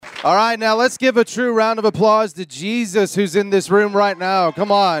All right, now let's give a true round of applause to Jesus who's in this room right now.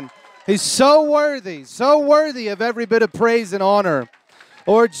 Come on. He's so worthy of every bit of praise and honor.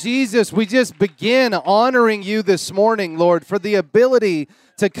 Lord Jesus, we just begin honoring you this morning, Lord, for the ability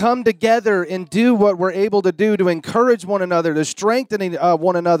to come together and do what we're able to do, to encourage one another, to strengthen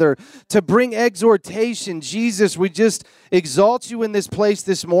one another, to bring exhortation. Jesus, we just exalt you in this place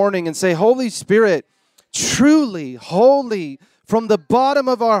this morning and say, Holy Spirit, truly, holy, from the bottom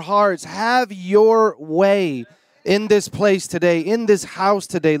of our hearts, have your way in this place today, in this house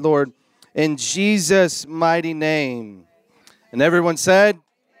today, Lord, in Jesus' mighty name. And everyone said,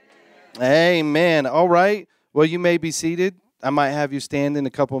 Amen. All right. Well, you may be seated. I might have you stand in a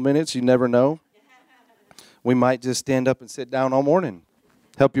couple of minutes. You never know. We might just stand up and sit down all morning,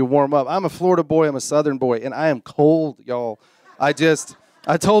 help you warm up. I'm a Florida boy. I'm a Southern boy, and I am cold, y'all. I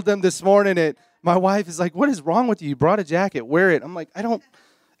told them this morning, my wife is like, what is wrong with you? You brought a jacket. Wear it. I'm like,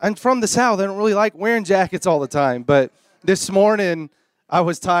 I'm from the South. I don't really like wearing jackets all the time. But this morning, I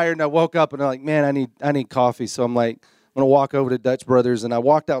was tired, and I woke up, and I'm like, man, I need coffee. So I'm like, I'm going to walk over to Dutch Brothers, and I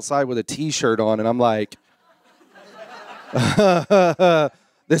walked outside with a T-shirt on, and I'm like,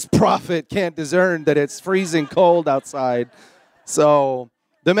 this prophet can't discern that it's freezing cold outside. So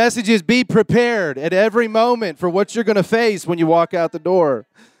the message is be prepared at every moment for what you're going to face when you walk out the door.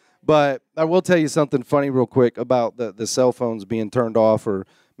 But I will tell you something funny real quick about the cell phones being turned off, or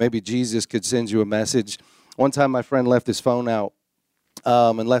maybe Jesus could send you a message. One time my friend left his phone out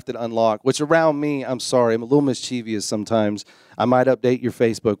and left it unlocked, which around me, I'm sorry, I'm a little mischievous sometimes. I might update your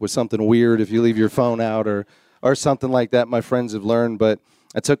Facebook with something weird if you leave your phone out or something like that, my friends have learned. But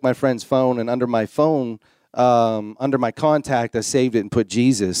I took my friend's phone, and under my phone, under my contact, I saved it and put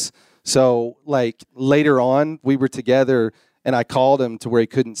Jesus. So, like, later on, we were together, and I called him to where he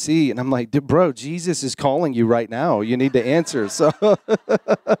couldn't see. And I'm like, bro, Jesus is calling you right now. You need to answer. So,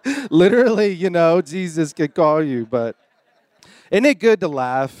 literally, Jesus could call you. But isn't it good to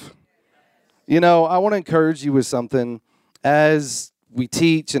laugh? I want to encourage you with something. As we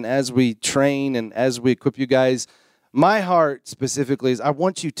teach and as we train and as we equip you guys, my heart specifically is I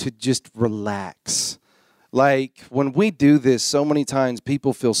want you to just relax. Like, when we do this, so many times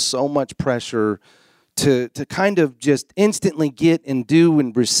people feel so much pressure to kind of just instantly get and do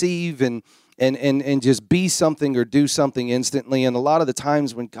and receive and just be something or do something instantly. And a lot of the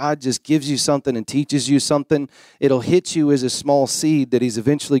times when God just gives you something and teaches you something, it'll hit you as a small seed that he's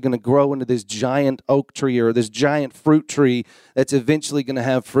eventually going to grow into this giant oak tree or this giant fruit tree that's eventually going to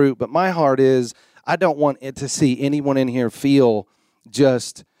have fruit. But my heart is, I don't want it to see anyone in here feel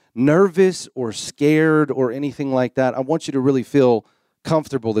just nervous or scared or anything like that. I want you to really feel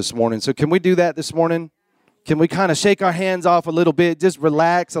comfortable this morning. So can we do that this morning? Can we kind of shake our hands off a little bit, just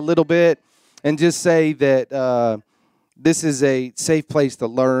relax a little bit, and just say that this is a safe place to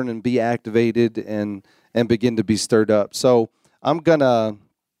learn and be activated and begin to be stirred up. So I'm going to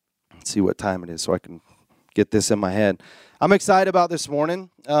see what time it is so I can get this in my head. I'm excited about this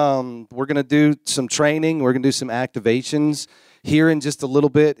morning. We're going to do some training. We're going to do some activations here in just a little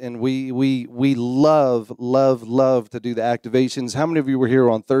bit, and we love to do the activations. How many of you were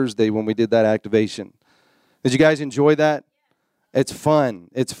here on Thursday when we did that activation? Did you guys enjoy that? It's fun.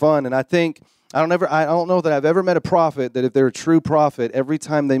 It's fun, and I don't know that I've ever met a prophet that if they're a true prophet, every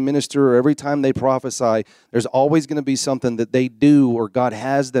time they minister or every time they prophesy, there's always going to be something that they do or God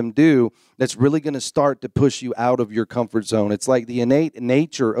has them do that's really going to start to push you out of your comfort zone. It's like the innate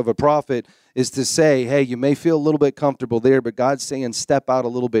nature of a prophet is to say, hey, you may feel a little bit comfortable there, but God's saying step out a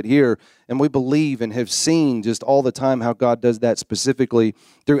little bit here. And we believe and have seen just all the time how God does that specifically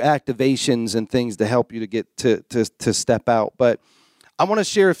through activations and things to help you to get to step out. But I want to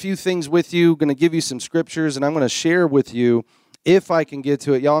share a few things with you. I'm going to give you some scriptures, and I'm going to share with you, if I can get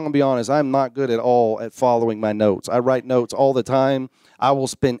to it. Y'all, I'm going to be honest, I'm not good at all at following my notes. I write notes all the time. I will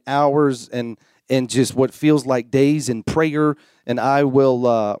spend hours and just what feels like days in prayer, and I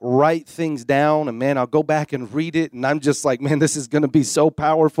will write things down, and man, I'll go back and read it, and I'm just like, man, this is going to be so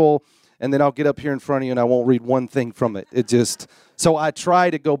powerful, and then I'll get up here in front of you, and I won't read one thing from it. So I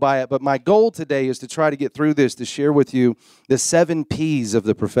try to go by it, but my goal today is to try to get through this, to share with you the 7 P's of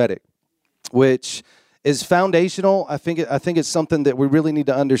the prophetic, which is foundational. I think it's something that we really need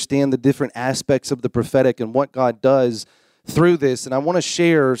to understand, the different aspects of the prophetic and what God does through this. And I want to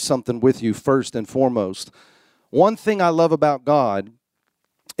share something with you first and foremost. One thing I love about God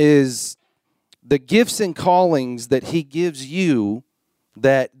is the gifts and callings that he gives you,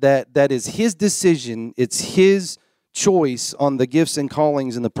 that is his decision. It's his choice on the gifts and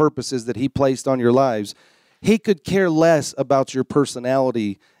callings and the purposes that he placed on your lives. He could care less about your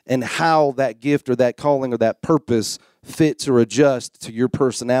personality and how that gift or that calling or that purpose fits or adjusts to your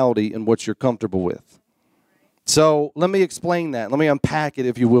personality and what you're comfortable with. So let me explain that. Let me unpack it,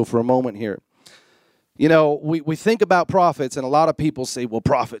 if you will, for a moment here. You know, we think about prophets, and a lot of people say, well,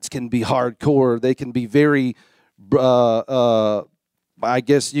 prophets can be hardcore. They can be very, I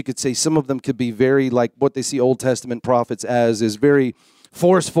guess you could say some of them could be very like what they see Old Testament prophets as, is very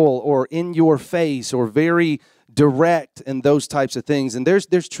forceful or in your face or very direct and those types of things. And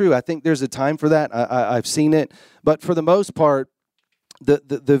there's true. I think there's a time for that. I've seen it. But for the most part,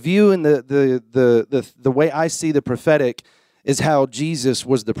 the view and the way I see the prophetic is how Jesus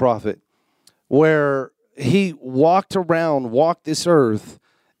was the prophet, where he walked this earth,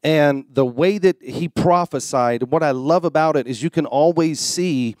 and the way that he prophesied, what I love about it is you can always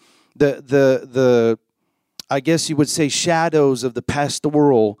see the I guess you would say shadows of the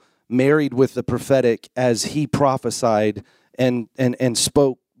pastoral married with the prophetic as he prophesied and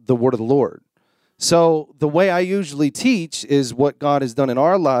spoke the word of the Lord. So the way I usually teach is what God has done in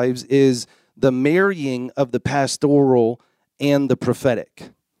our lives is the marrying of the pastoral and the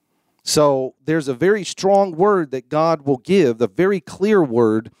prophetic. So there's a very strong word that God will give, the very clear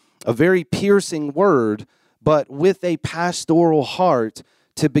word, a very piercing word, but with a pastoral heart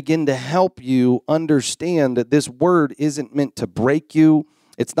to begin to help you understand that this word isn't meant to break you.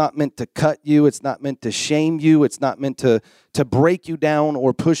 It's not meant to cut you. It's not meant to shame you. It's not meant to break you down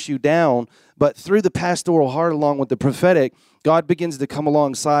or push you down. But through the pastoral heart along with the prophetic, God begins to come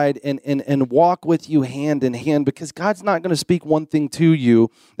alongside and walk with you hand in hand, because God's not going to speak one thing to you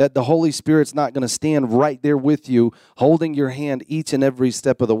that the Holy Spirit's not going to stand right there with you, holding your hand each and every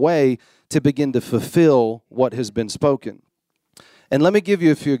step of the way to begin to fulfill what has been spoken. And let me give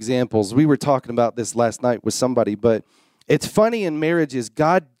you a few examples. We were talking about this last night with somebody, but it's funny in marriages,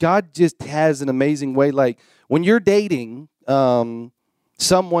 God just has an amazing way. Like when you're dating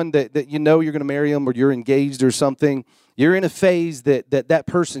someone that you know you're going to marry them, or you're engaged or something, you're in a phase that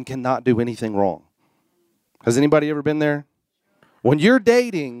person cannot do anything wrong. Has anybody ever been there? When you're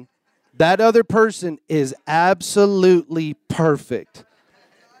dating, that other person is absolutely perfect.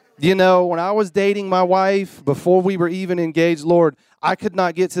 You know, when I was dating my wife, before we were even engaged, Lord, I could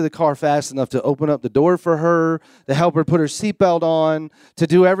not get to the car fast enough to open up the door for her, to help her put her seatbelt on, to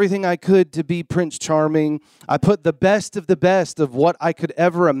do everything I could to be Prince Charming. I put the best of what I could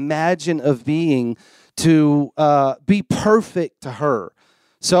ever imagine of being to be perfect to her.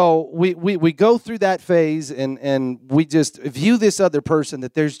 So we go through that phase, and we just view this other person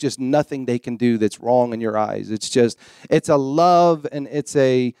that there's just nothing they can do that's wrong in your eyes. It's a love, and it's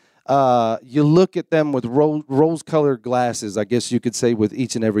a you look at them with rose-colored glasses, I guess you could say, with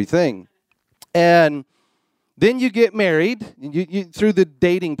each and everything. And then you get married you through the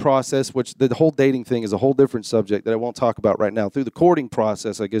dating process, which the whole dating thing is a whole different subject that I won't talk about right now. Through the courting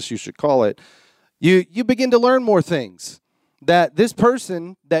process, I guess you should call it, you begin to learn more things. That this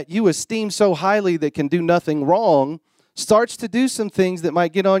person that you esteem so highly that can do nothing wrong starts to do some things that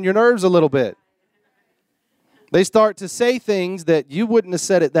might get on your nerves a little bit. They start to say things that you wouldn't have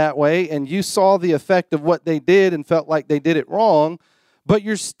said it that way, and you saw the effect of what they did and felt like they did it wrong, but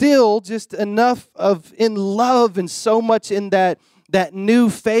you're still just enough of in love and so much in that new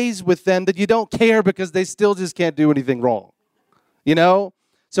phase with them that you don't care, because they still just can't do anything wrong. You know?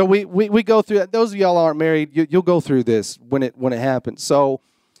 So we go through that. Those of y'all aren't married, you'll go through this when it happens. So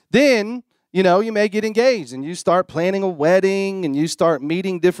then, you know, you may get engaged, and you start planning a wedding, and you start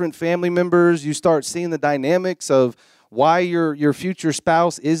meeting different family members. You start seeing the dynamics of why your future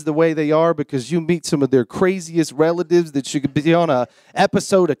spouse is the way they are, because you meet some of their craziest relatives that you could be on a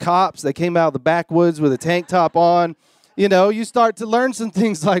episode of Cops. They came out of the backwoods with a tank top on. You know, you start to learn some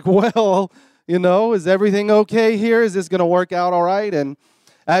things like, well, you know, is everything okay here? Is this going to work out all right? And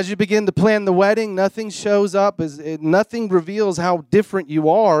as you begin to plan the wedding, nothing shows up. Nothing reveals how different you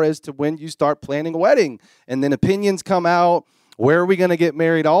are as to when you start planning a wedding. And then opinions come out. Where are we going to get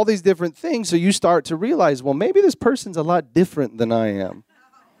married? All these different things. So you start to realize, well, maybe this person's a lot different than I am.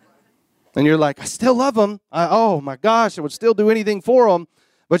 And you're like, I still love them. Oh, my gosh, I would still do anything for them.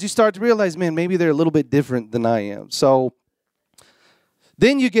 But you start to realize, man, maybe they're a little bit different than I am. So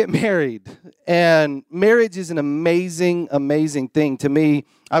then you get married, and marriage is an amazing, amazing thing. To me,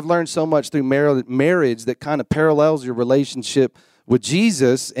 I've learned so much through marriage that kind of parallels your relationship with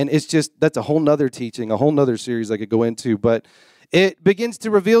Jesus, and that's a whole nother teaching, a whole nother series I could go into, but it begins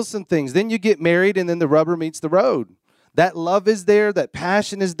to reveal some things. Then you get married, and then the rubber meets the road. That love is there, that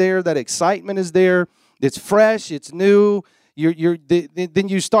passion is there, that excitement is there. It's fresh, it's new. then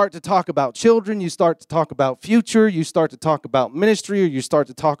you start to talk about children, you start to talk about future, you start to talk about ministry, or you start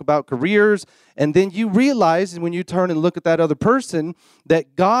to talk about careers, and then you realize, and when you turn and look at that other person,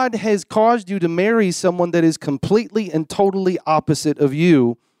 that God has caused you to marry someone that is completely and totally opposite of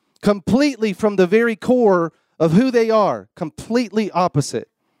you, completely from the very core of who they are, completely opposite.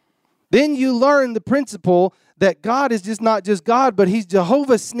 Then you learn the principle that God is just not just God, but he's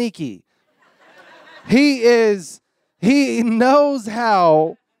Jehovah Sneaky. He knows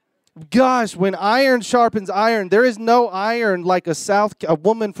how, gosh, when iron sharpens iron, there is no iron like a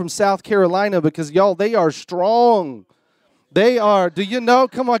woman from South Carolina, because y'all, they are strong. They are, do you know?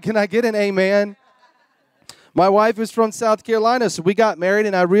 Come on, can I get an amen? My wife is from South Carolina, so we got married,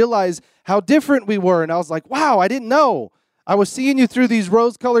 and I realized how different we were, and I was like, wow, I didn't know. I was seeing you through these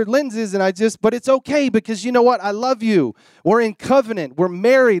rose-colored lenses, and but it's okay, because you know what? I love you. We're in covenant. We're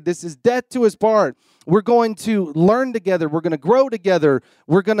married. This is death to us part. We're going to learn together. We're going to grow together.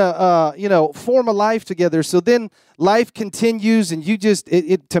 We're going to, form a life together. So then life continues, and you just,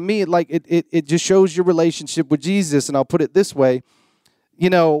 to me, it just shows your relationship with Jesus. And I'll put it this way,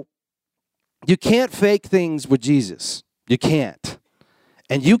 you can't fake things with Jesus. You can't.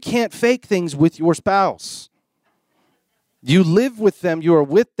 And you can't fake things with your spouse. You live with them. You are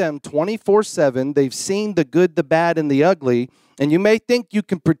with them 24/7. They've seen the good, the bad, and the ugly. And you may think you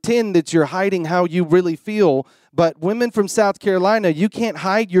can pretend that you're hiding how you really feel, but women from South Carolina, you can't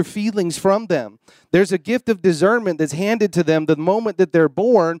hide your feelings from them. There's a gift of discernment that's handed to them the moment that they're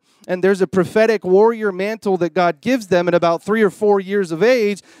born, and there's a prophetic warrior mantle that God gives them at about 3 or 4 years of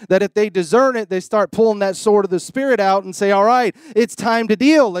age, that if they discern it, they start pulling that sword of the Spirit out and say, all right, it's time to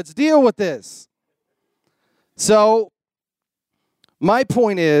deal. Let's deal with this. So my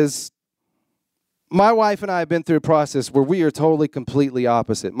point is, my wife and I have been through a process where we are totally, completely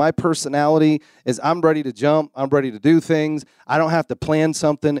opposite. My personality is I'm ready to jump. I'm ready to do things. I don't have to plan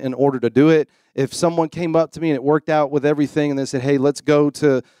something in order to do it. If someone came up to me and it worked out with everything and they said, hey, let's go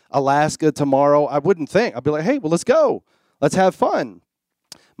to Alaska tomorrow, I wouldn't think. I'd be like, hey, well, let's go. Let's have fun.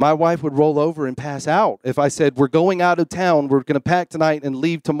 My wife would roll over and pass out. If I said, we're going out of town, we're going to pack tonight and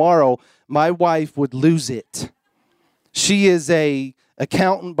leave tomorrow, my wife would lose it. She is a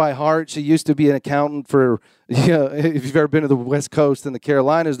accountant by heart. She used to be an accountant for, if you've ever been to the West Coast in the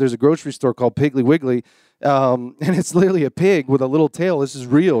Carolinas, there's a grocery store called Piggly Wiggly, and it's literally a pig with a little tail. This is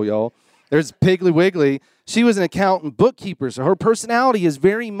real, y'all. There's Piggly Wiggly. She was an accountant bookkeeper, so her personality is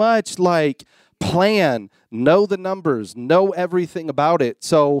very much like plan, know the numbers, know everything about it.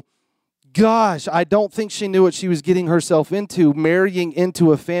 So, gosh, I don't think she knew what she was getting herself into, marrying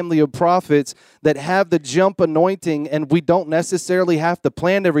into a family of prophets that have the jump anointing, and we don't necessarily have to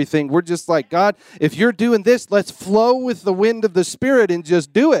plan everything. We're just like, God, if you're doing this, let's flow with the wind of the Spirit and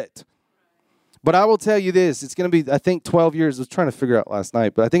just do it. But I will tell you this, it's going to be, I think, 12 years. I was trying to figure out last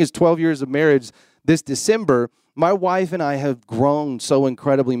night, but I think it's 12 years of marriage this December. My wife and I have grown so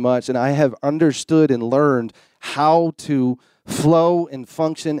incredibly much, and I have understood and learned how to flow and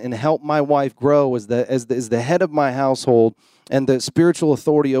function and help my wife grow as the head of my household and the spiritual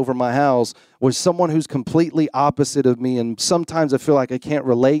authority over my house, was someone who's completely opposite of me. And sometimes I feel like I can't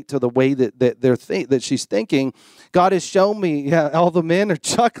relate to the way that she's thinking. God has shown me, all the men are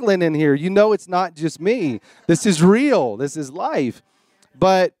chuckling in here. It's not just me. This is real. This is life.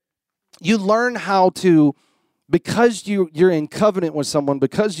 But you learn how to, because you're in covenant with someone,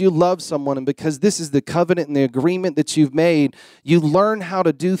 because you love someone, and because this is the covenant and the agreement that you've made, you learn how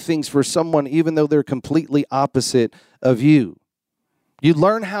to do things for someone even though they're completely opposite of you. You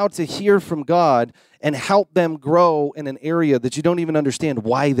learn how to hear from God and help them grow in an area that you don't even understand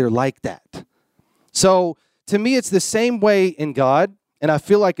why they're like that. So to me, it's the same way in God, and I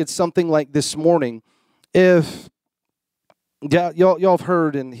feel like it's something like this morning. If y'all have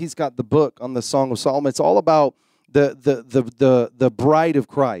heard, and he's got the book on the Song of Solomon. It's all about the bride of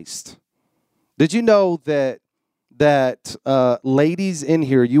Christ. Did you know that ladies in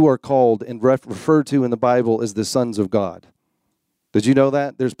here, you are called and referred to in the Bible as the sons of God? Did you know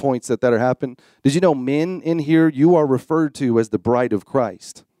that? There's points that are happening. Did you know men in here, you are referred to as the bride of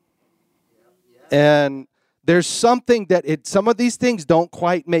Christ? And there's something that some of these things don't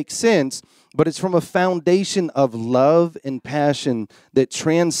quite make sense, but it's from a foundation of love and passion that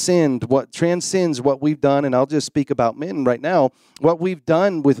transcends what we've done. And I'll just speak about men right now. What we've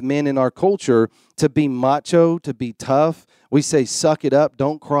done with men in our culture to be macho, to be tough. We say, suck it up,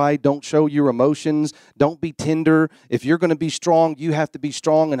 don't cry, don't show your emotions, don't be tender. If you're going to be strong, you have to be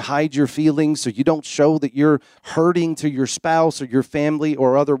strong and hide your feelings so you don't show that you're hurting to your spouse or your family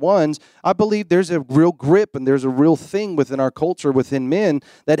or other ones. I believe there's a real grip and there's a real thing within our culture, within men,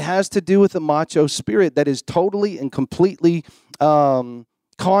 that has to do with a macho spirit that is totally and completely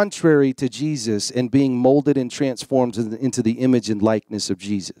contrary to Jesus and being molded and transformed into the image and likeness of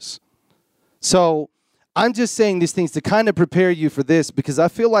Jesus. So I'm just saying these things to kind of prepare you for this, because I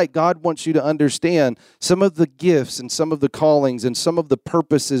feel like God wants you to understand some of the gifts and some of the callings and some of the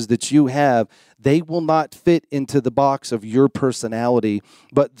purposes that you have. They will not fit into the box of your personality,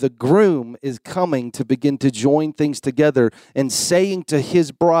 but the groom is coming to begin to join things together and saying to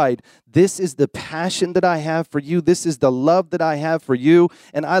his bride, this is the passion that I have for you. This is the love that I have for you.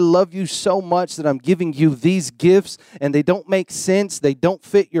 And I love you so much that I'm giving you these gifts, and they don't make sense. They don't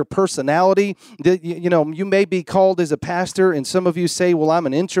fit your personality. You know, you may be called as a pastor, and some of you say, well, I'm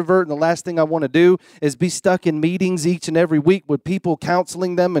an introvert, and the last thing I want to do is be stuck in meetings each and every week with people,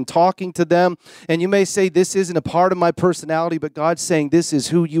 counseling them and talking to them. And you may say, this isn't a part of my personality, but God's saying, this is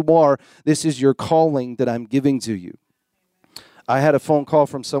who you are. This is your calling that I'm giving to you. I had a phone call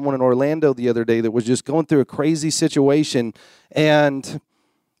from someone in Orlando the other day that was just going through a crazy situation. And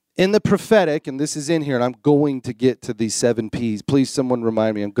in the prophetic, and this is in here, and I'm going to get to these 7 Ps. Please, someone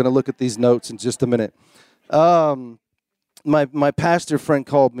remind me. I'm going to look at these notes in just a minute. My pastor friend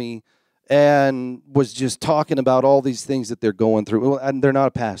called me and was just talking about all these things that they're going through. Well, and they're not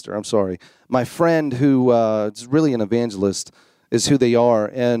a pastor, I'm sorry. My friend, who is really an evangelist, is who they are,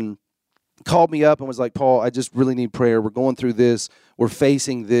 and called me up and was like, Paul, I just really need prayer. We're going through this. We're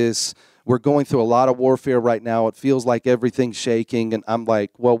facing this. We're going through a lot of warfare right now. It feels like everything's shaking. And I'm like,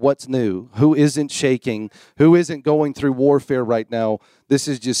 well, what's new? Who isn't shaking? Who isn't going through warfare right now? This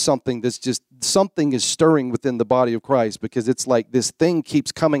is just something something is stirring within the body of Christ, because it's like this thing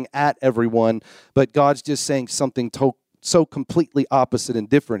keeps coming at everyone, but God's just saying something so completely opposite and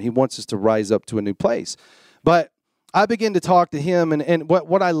different. He wants us to rise up to a new place. But I began to talk to him, and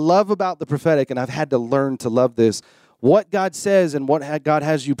what I love about the prophetic, and I've had to learn to love this, what God says and what God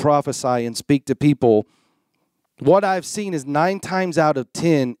has you prophesy and speak to people, what I've seen is 9 times out of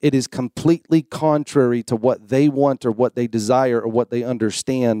 10, it is completely contrary to what they want or what they desire or what they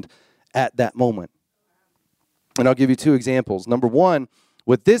understand at that moment. And I'll give you 2 examples. Number 1,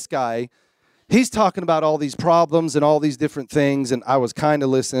 with this guy, he's talking about all these problems and all these different things, and I was kind of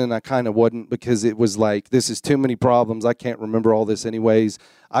listening, I kind of wasn't, because it was like, this is too many problems. I can't remember all this anyways.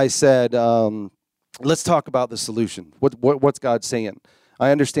 I said, let's talk about the solution. What's God saying? I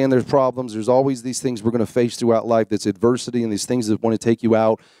understand there's problems. There's always these things we're going to face throughout life. That's adversity and these things that want to take you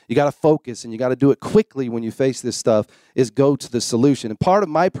out. You got to focus, and you got to do it quickly when you face this stuff, is go to the solution. And part of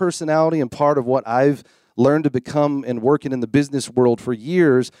my personality and part of what I've learned to become and working in the business world for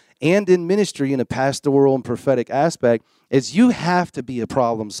years and in ministry in a pastoral and prophetic aspect is you have to be a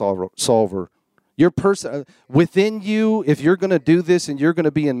problem solver. Your person within you, if you're going to do this and you're going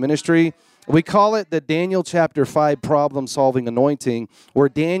to be in ministry, we call it the Daniel chapter 5 problem-solving anointing, where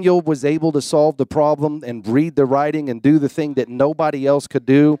Daniel was able to solve the problem and read the writing and do the thing that nobody else could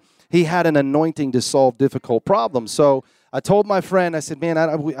do. He had an anointing to solve difficult problems. So I told my friend, I said, man,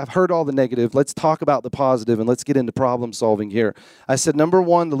 I've heard all the negative. Let's talk about the positive and let's get into problem solving here. I said, number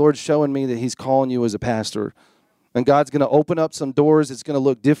 1, the Lord's showing me that he's calling you as a pastor. And God's going to open up some doors. It's going to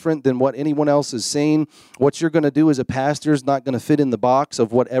look different than what anyone else has seen. What you're going to do as a pastor is not going to fit in the box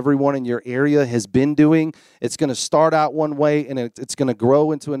of what everyone in your area has been doing. It's going to start out one way, and it's going to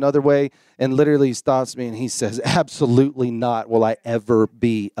grow into another way. And literally he stops me and he says, absolutely not will I ever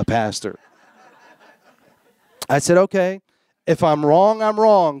be a pastor. I said, okay. If I'm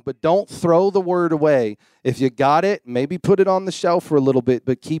wrong, but don't throw the word away. If you got it, maybe put it on the shelf for a little bit,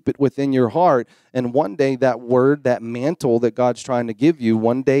 but keep it within your heart. And one day that word, that mantle that God's trying to give you,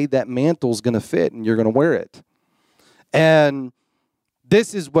 one day that mantle's going to fit and you're going to wear it. And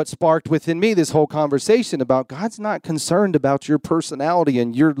this is what sparked within me this whole conversation about God's not concerned about your personality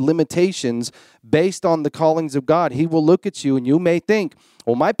and your limitations based on the callings of God. He will look at you and you may think,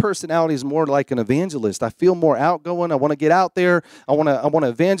 well, my personality is more like an evangelist. I feel more outgoing. I want to get out there. I want to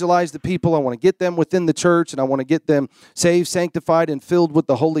evangelize the people. I want to get them within the church, and I want to get them saved, sanctified, and filled with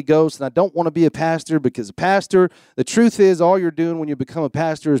the Holy Ghost. And I don't want to be a pastor, because a pastor, the truth is, all you're doing when you become a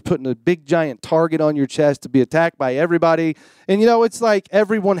pastor is putting a big giant target on your chest to be attacked by everybody. And, you know, it's like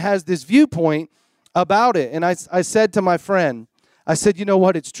everyone has this viewpoint about it. And I said to my friend, I said, you know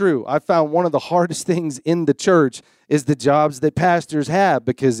what? It's true. I found one of the hardest things in the church is the jobs that pastors have,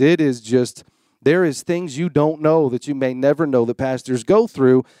 because it is just, There is things you don't know that you may never know that pastors go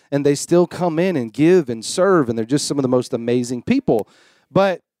through, and they still come in and give and serve, and they're just some of the most amazing people.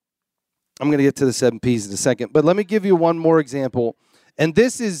 But I'm going to get to the 7 P's in a second, but let me give you one more example. And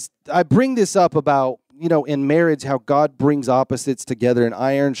I bring this up about, in marriage, how God brings opposites together and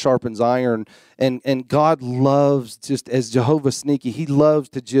iron sharpens iron. And God loves, just as Jehovah Sneaky, he loves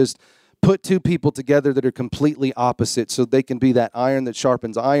to just put two people together that are completely opposite so they can be that iron that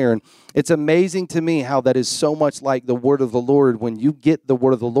sharpens iron. It's amazing to me how that is so much like the word of the Lord. When you get the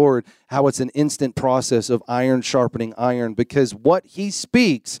word of the Lord, how it's an instant process of iron sharpening iron, because what he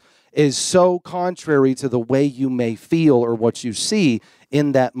speaks is so contrary to the way you may feel or what you see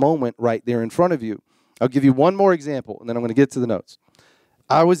in that moment right there in front of you. I'll give you one more example, and then I'm going to get to the notes.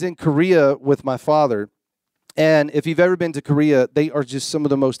 I was in Korea with my father, and if you've ever been to Korea, they are just some of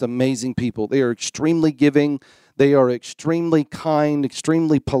the most amazing people. They are extremely giving. They are extremely kind,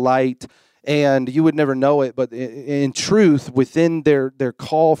 extremely polite, and you would never know it, but in truth, within their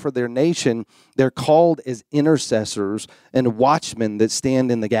call for their nation, they're called as intercessors and watchmen that stand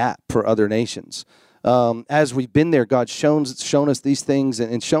in the gap for other nations. As we've been there, God's shown us these things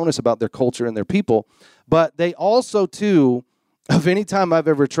and shown us about their culture and their people. But they also, too, of any time I've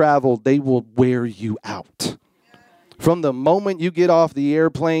ever traveled, they will wear you out. From the moment you get off the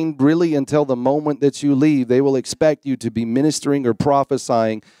airplane, really until the moment that you leave, they will expect you to be ministering or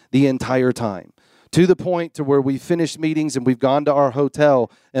prophesying the entire time. To the point to where we finished meetings and we've gone to our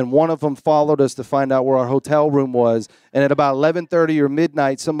hotel, and one of them followed us to find out where our hotel room was. And at about 11:30 or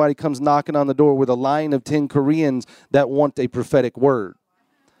midnight, somebody comes knocking on the door with a line of 10 Koreans that want a prophetic word.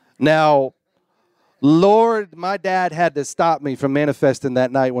 Now, Lord, my dad had to stop me from manifesting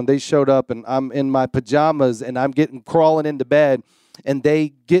that night when they showed up, and I'm in my pajamas and I'm crawling into bed, and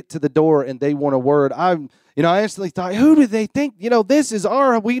they get to the door and they want a word. I instantly thought, who do they think?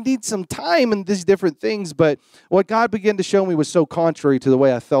 We need some time and these different things. But what God began to show me was so contrary to the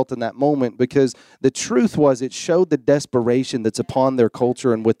way I felt in that moment, because the truth was it showed the desperation that's upon their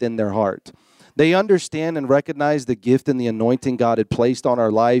culture and within their heart. They understand and recognize the gift and the anointing God had placed on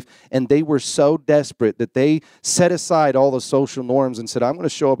our life, and they were so desperate that they set aside all the social norms and said, I'm going to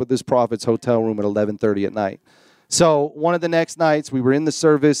show up at this prophet's hotel room at 11:30 at night. So one of the next nights, we were in the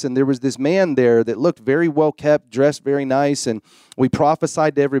service, and there was this man there that looked very well kept, dressed very nice, and we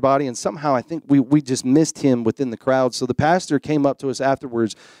prophesied to everybody, and somehow I think we just missed him within the crowd. So the pastor came up to us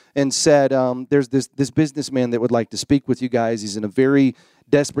afterwards and said, there's this businessman that would like to speak with you guys. He's in a very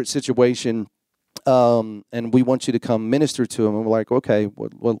desperate situation. And we want you to come minister to him. And we're like, okay,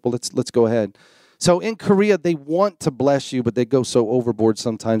 well, let's go ahead. So in Korea, they want to bless you, but they go so overboard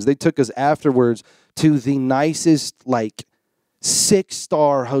sometimes. They took us afterwards to the nicest,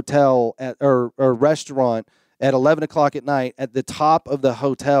 6-star hotel or restaurant at 11 o'clock at night at the top of the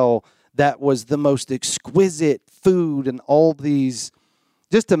hotel. That was the most exquisite food and all these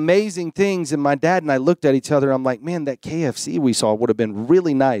just amazing things. And my dad and I looked at each other. I'm like, man, that KFC we saw would have been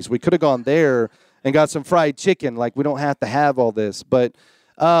really nice. We could have gone there and got some fried chicken. We don't have to have all this. But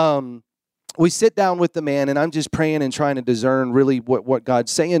we sit down with the man, and I'm just praying and trying to discern really what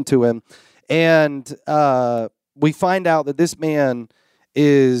God's saying to him. And we find out that this man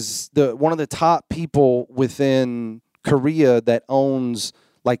is one of the top people within Korea that owns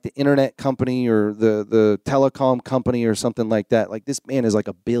the internet company or the telecom company or something like that. This man is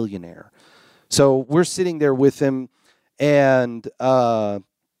a billionaire. So we're sitting there with him, and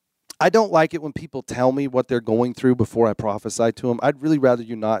I don't like it when people tell me what they're going through before I prophesy to them. I'd really rather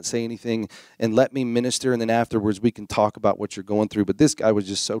you not say anything and let me minister, and then afterwards we can talk about what you're going through. But this guy was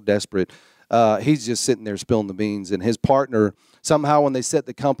just so desperate. He's just sitting there spilling the beans. And his partner, somehow when they set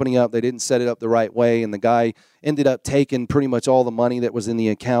the company up, they didn't set it up the right way. And the guy ended up taking pretty much all the money that was in the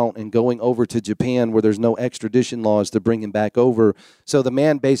account and going over to Japan, where there's no extradition laws to bring him back over. So the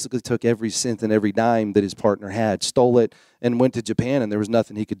man basically took every cent and every dime that his partner had, stole it, and went to Japan. And there was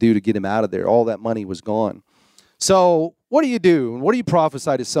nothing he could do to get him out of there. All that money was gone. So what do you do? What do you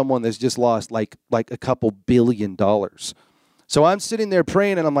prophesy to someone that's just lost like a couple $1 billion? So I'm sitting there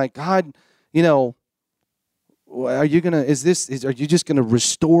praying, and I'm like, God, are you just gonna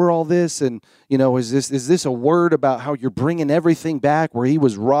restore all this? And is this a word about how you're bringing everything back where he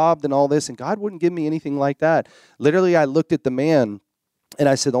was robbed and all this? And God wouldn't give me anything like that. Literally, I looked at the man and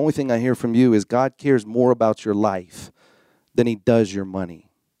I said, the only thing I hear from you is God cares more about your life than he does your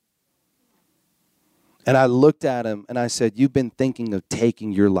money. And I looked at him and I said, you've been thinking of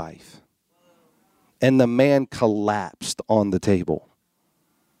taking your life. And the man collapsed on the table.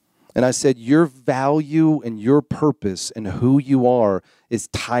 And I said, your value and your purpose and who you are is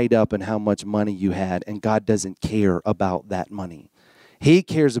tied up in how much money you had, and God doesn't care about that money. He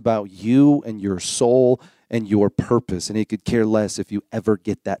cares about you and your soul and your purpose, and he could care less if you ever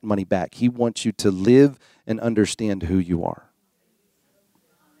get that money back. He wants you to live and understand who you are.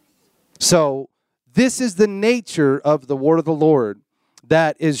 So this is the nature of the word of the Lord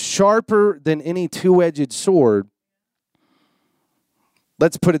that is sharper than any two-edged sword.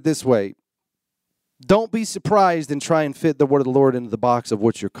 Let's put it this way. Don't be surprised and try and fit the word of the Lord into the box of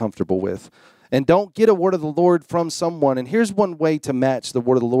what you're comfortable with. And don't get a word of the Lord from someone. And here's one way to match the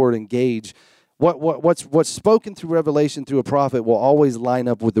word of the Lord and gauge. What's spoken through revelation through a prophet will always line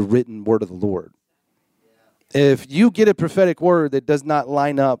up with the written word of the Lord. If you get a prophetic word that does not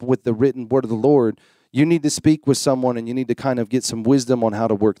line up with the written word of the Lord, you need to speak with someone and you need to kind of get some wisdom on how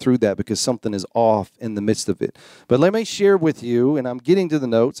to work through that because something is off in the midst of it. But let me share with you, and I'm getting to the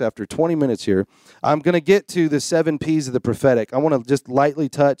notes after 20 minutes here. I'm going to get to the 7 P's of the prophetic. I want to just lightly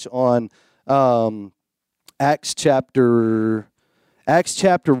touch on Acts chapter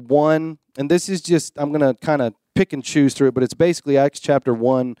 1. And this is just, I'm going to kind of pick and choose through it, but it's basically Acts chapter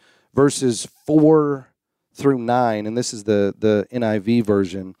 1, verses 4 through 9. And this is the NIV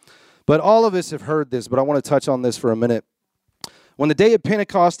version. But all of us have heard this, but I want to touch on this for a minute. When the day of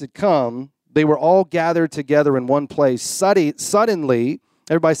Pentecost had come, they were all gathered together in one place. Suddenly,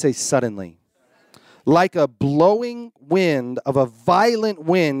 everybody say suddenly. Like a blowing wind of a violent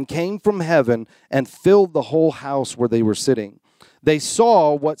wind came from heaven and filled the whole house where they were sitting. They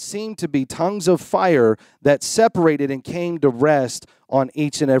saw what seemed to be tongues of fire that separated and came to rest on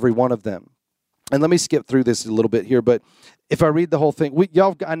each and every one of them. And let me skip through this a little bit here, but if I read the whole thing,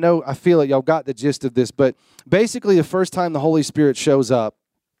 I feel like y'all got the gist of this, but basically the first time the Holy Spirit shows up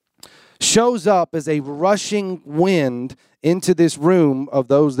as a rushing wind into this room of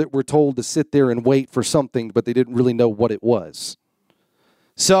those that were told to sit there and wait for something, but they didn't really know what it was.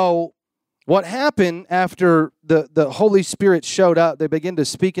 So what happened after the Holy Spirit showed up, they began to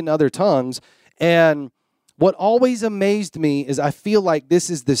speak in other tongues, and what always amazed me is I feel like this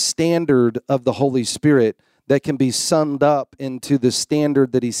is the standard of the Holy Spirit that can be summed up into the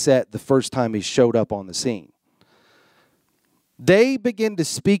standard that he set the first time he showed up on the scene. They begin to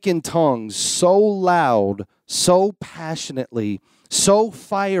speak in tongues so loud, so passionately, so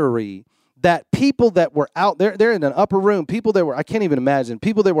fiery, that people that were out there, they're in an upper room, people that were, I can't even imagine,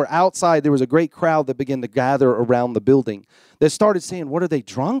 people that were outside, there was a great crowd that began to gather around the building that started saying, what, are they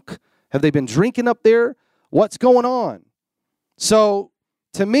drunk? Have they been drinking up there? What's going on? So,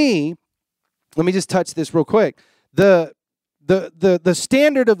 to me, let me just touch this real quick. The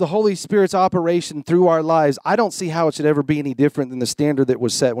standard of the Holy Spirit's operation through our lives, I don't see how it should ever be any different than the standard that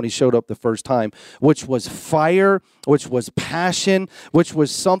was set when he showed up the first time, which was fire, which was passion, which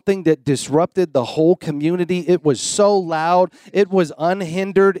was something that disrupted the whole community. It was so loud. It was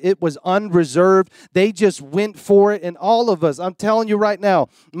unhindered. It was unreserved. They just went for it. And all of us, I'm telling you right now,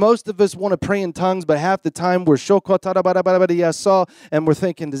 most of us want to pray in tongues, but half the time we're and we're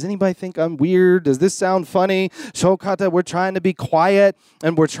thinking, does anybody think I'm weird? Does this sound funny? We're trying to be quiet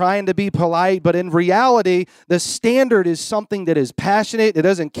and we're trying to be polite, but in reality, the standard is something that is passionate. It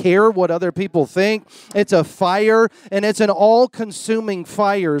doesn't care what other people think. It's a fire, and it's an all-consuming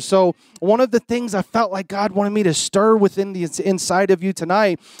fire. So one of the things I felt like God wanted me to stir within the inside of you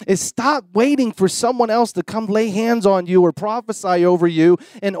tonight is stop waiting for someone else to come lay hands on you or prophesy over you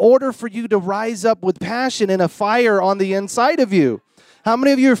in order for you to rise up with passion and a fire on the inside of you. How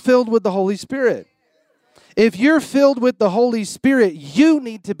many of you are filled with the Holy Spirit? If you're filled with the Holy Spirit, you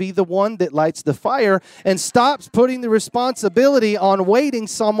need to be the one that lights the fire and stops putting the responsibility on waiting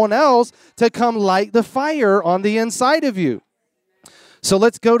someone else to come light the fire on the inside of you. So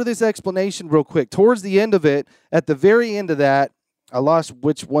let's go to this explanation real quick. Towards the end of it, at the very end of that, I lost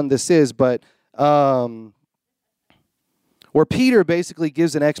which one this is, but where Peter basically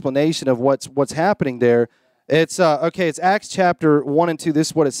gives an explanation of what's happening there. It's Acts chapter 1 and 2. This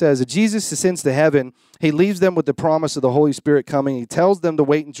is what it says. Jesus ascends to heaven. He leaves them with the promise of the Holy Spirit coming. He tells them to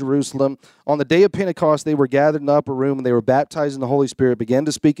wait in Jerusalem. On the day of Pentecost, they were gathered in the upper room, and they were baptized in the Holy Spirit, began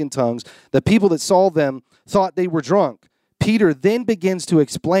to speak in tongues. The people that saw them thought they were drunk. Peter then begins to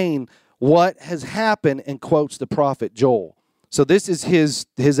explain what has happened and quotes the prophet Joel. So this is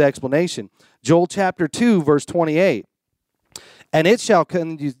his explanation. Joel chapter 2, verse 28. And it shall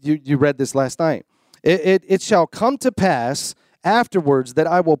come, you read this last night. It shall come to pass afterwards that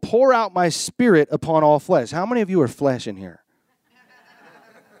I will pour out my spirit upon all flesh. How many of you are flesh in here?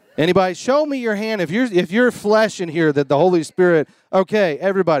 Anybody? Show me your hand if you're flesh in here that the Holy Spirit. Okay,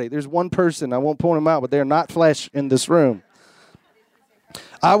 everybody. There's one person. I won't point them out, but they're not flesh in this room.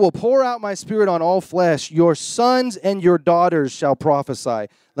 I will pour out my spirit on all flesh. Your sons and your daughters shall prophesy.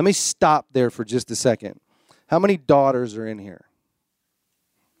 Let me stop there for just a second. How many daughters are in here?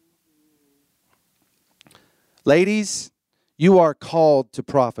 Ladies, you are called to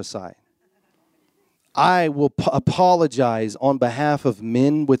prophesy. I will apologize on behalf of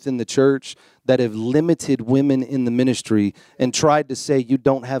men within the church that have limited women in the ministry and tried to say you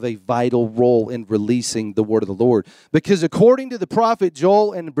don't have a vital role in releasing the word of the Lord. Because according to the prophet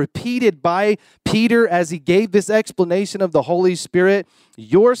Joel and repeated by Peter as he gave this explanation of the Holy Spirit,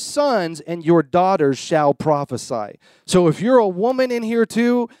 your sons and your daughters shall prophesy. So if you're a woman in here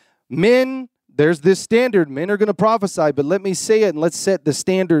too, men, there's this standard. Men are going to prophesy, but let me say it and let's set the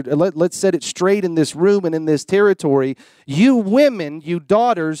standard. Let's set it straight in this room and in this territory. You women, you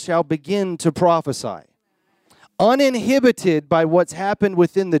daughters shall begin to prophesy. Uninhibited by what's happened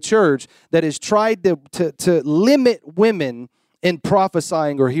within the church that has tried to limit women in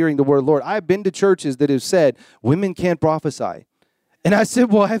prophesying or hearing the word of the Lord. I've been to churches that have said women can't prophesy. And I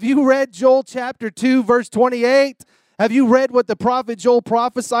said, well, have you read Joel chapter 2, verse 28? Have you read what the prophet Joel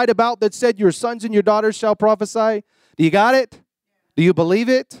prophesied about that said your sons and your daughters shall prophesy? Do you got it? Do you believe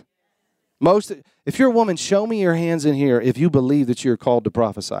it? If you're a woman, show me your hands in here if you believe that you're called to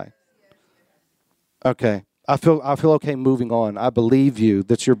prophesy. Okay. I feel okay moving on. I believe you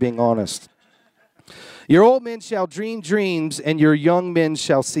that you're being honest. Your old men shall dream dreams, and your young men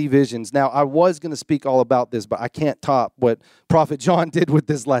shall see visions. Now, I was going to speak all about this, but I can't top what Prophet John did with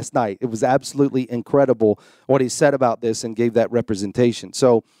this last night. It was absolutely incredible what he said about this and gave that representation.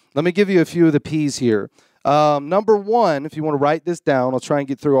 So let me give you a few of the P's here. Number one, if you want to write this down, I'll try and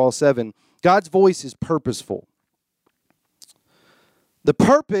get through all 7. God's voice is purposeful. The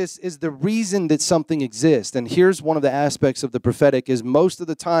purpose is the reason that something exists. And here's one of the aspects of the prophetic is most of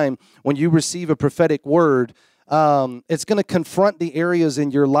the time when you receive a prophetic word, it's going to confront the areas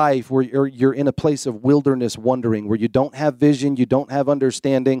in your life where you're in a place of wilderness wandering, where you don't have vision, you don't have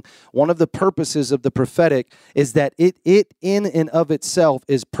understanding. One of the purposes of the prophetic is that it in and of itself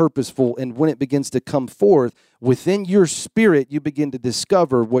is purposeful. And when it begins to come forth, within your spirit, you begin to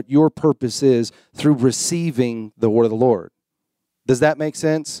discover what your purpose is through receiving the word of the Lord. Does that make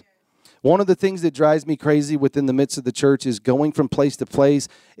sense? One of the things that drives me crazy within the midst of the church is going from place to place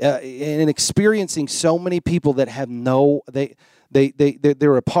and experiencing so many people that have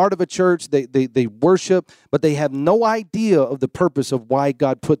they're a part of a church, they worship, but they have no idea of the purpose of why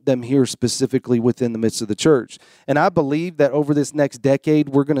God put them here specifically within the midst of the church. And I believe that over this next decade,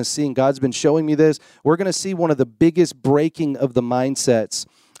 we're going to see, and God's been showing me this, we're going to see one of the biggest breaking of the mindsets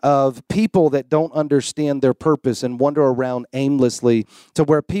of people that don't understand their purpose and wander around aimlessly, to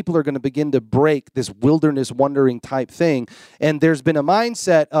where people are going to begin to break this wilderness wandering type thing. And there's been a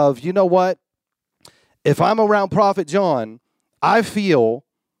mindset of, you know what? If I'm around Prophet John, I feel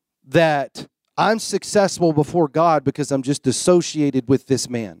that I'm successful before God because I'm just associated with this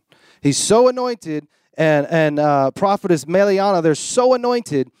man. He's so anointed, and Prophetess Meliana, they're so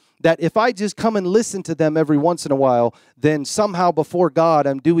anointed that if I just come and listen to them every once in a while, then somehow before God,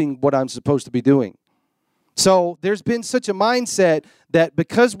 I'm doing what I'm supposed to be doing. So there's been such a mindset that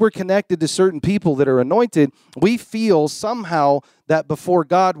because we're connected to certain people that are anointed, we feel somehow that before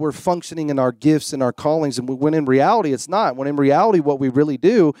God we're functioning in our gifts and our callings, and when in reality it's not. When in reality what we really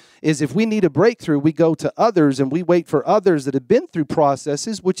do is if we need a breakthrough, we go to others and we wait for others that have been through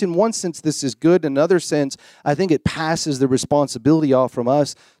processes, which in one sense this is good. In another sense, I think it passes the responsibility off from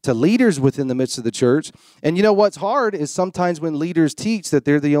us to leaders within the midst of the church. And you know what's hard is sometimes when leaders teach that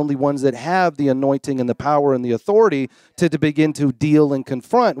they're the only ones that have the anointing and the power and the authority to begin to deal and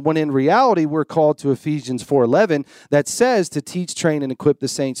confront, when in reality we're called to Ephesians 4:11 that says to teach, train, and equip the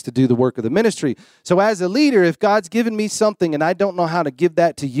saints to do the work of the ministry. So as a leader, if God's given me something and I don't know how to give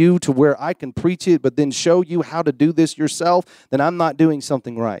that to you to where I can preach it but then show you how to do this yourself, then I'm not doing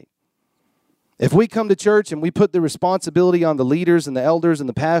something right. If we come to church and we put the responsibility on the leaders and the elders and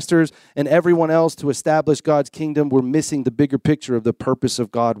the pastors and everyone else to establish God's kingdom, we're missing the bigger picture of the purpose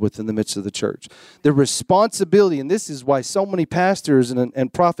of God within the midst of the church. The responsibility, and this is why so many pastors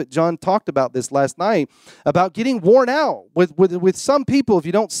and Prophet John talked about this last night, about getting worn out with some people. If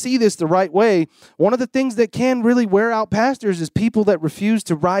you don't see this the right way, one of the things that can really wear out pastors is people that refuse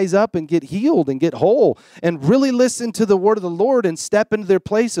to rise up and get healed and get whole and really listen to the word of the Lord and step into their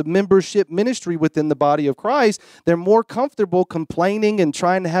place of membership ministry within the body of Christ. They're more comfortable complaining and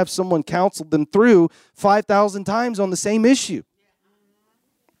trying to have someone counsel them through 5,000 times on the same issue.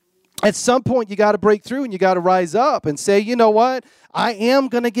 At some point, you got to break through and you got to rise up and say, you know what? I am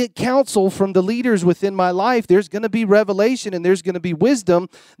going to get counsel from the leaders within my life. There's going to be revelation and there's going to be wisdom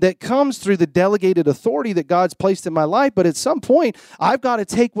that comes through the delegated authority that God's placed in my life. But at some point, I've got to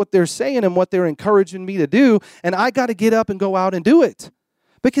take what they're saying and what they're encouraging me to do, and I got to get up and go out and do it.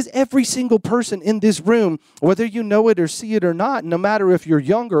 Because every single person in this room, whether you know it or see it or not, no matter if you're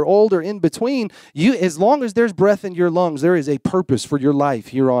young or old or in between, as long as there's breath in your lungs, there is a purpose for your life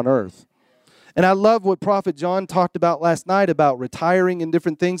here on earth. And I love what Prophet John talked about last night about retiring and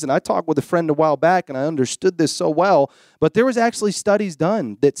different things. And I talked with a friend a while back, and I understood this so well. But there was actually studies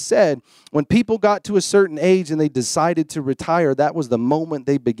done that said when people got to a certain age and they decided to retire, that was the moment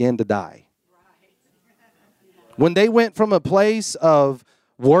they began to die. When they went from a place of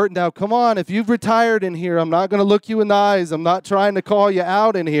work, now come on, if you've retired in here, I'm not going to look you in the eyes. I'm not trying to call you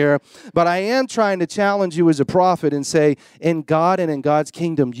out in here, but I am trying to challenge you as a prophet and say, in God and in God's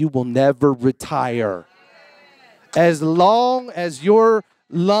kingdom, you will never retire. As long as your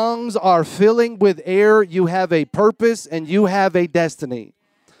lungs are filling with air, you have a purpose and you have a destiny.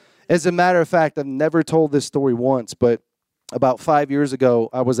 As a matter of fact, I've never told this story once, but about 5 years ago,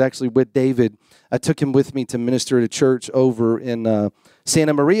 I was actually with David. I took him with me to minister at a church over in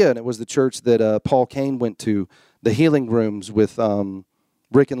Santa Maria, and it was the church that Paul Cain went to, the healing rooms with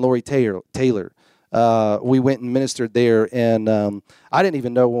Rick and Lori Taylor. We went and ministered there, and I didn't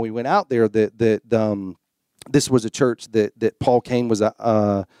even know when we went out there that this was a church that Paul Cain was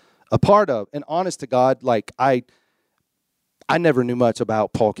a part of. And honest to God, like I never knew much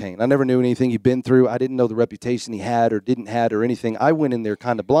about Paul Cain. I never knew anything he'd been through. I didn't know the reputation he had or didn't have or anything. I went in there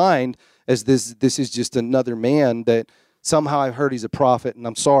kind of blind, as this is just another man that somehow I've heard he's a prophet. And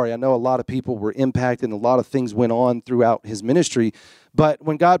I'm sorry, I know a lot of people were impacted and a lot of things went on throughout his ministry. But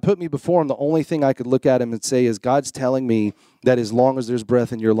when God put me before him, the only thing I could look at him and say is, God's telling me that as long as there's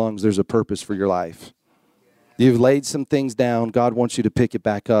breath in your lungs, there's a purpose for your life. You've laid some things down. God wants you to pick it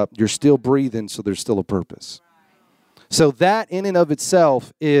back up. You're still breathing, so there's still a purpose. So that in and of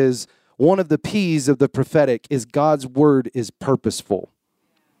itself is one of the P's of the prophetic, is God's word is purposeful.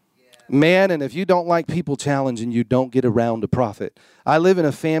 Man, and if you don't like people challenging you, don't get around a prophet. I live in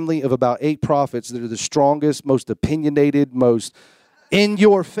a family of about 8 prophets that are the strongest, most opinionated, most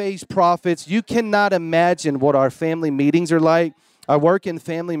in-your-face prophets. You cannot imagine what our family meetings are like. I work in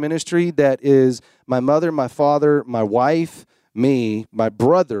family ministry that is my mother, my father, my wife, me, my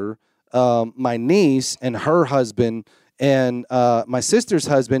brother, my niece, and her husband, and my sister's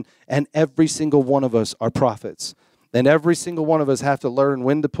husband, and every single one of us are prophets. And every single one of us have to learn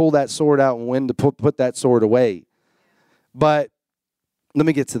when to pull that sword out and when to put that sword away. But let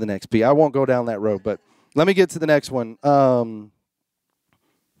me get to the next P. I won't go down that road, but let me get to the next one.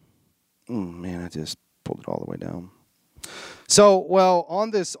 Man, I just pulled it all the way down. So, well,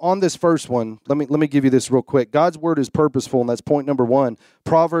 on this first one, let me give you this real quick. God's word is purposeful, and that's point number 1.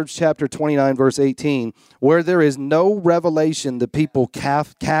 Proverbs chapter 29, verse 18. Where there is no revelation, the people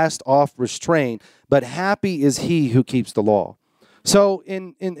cast off restraint, but happy is he who keeps the law. So,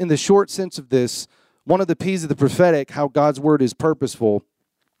 in the short sense of this, one of the P's of the prophetic, how God's word is purposeful,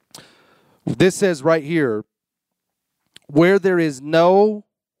 this says right here, where there is no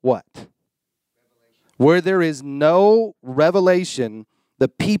what? Where there is no revelation, the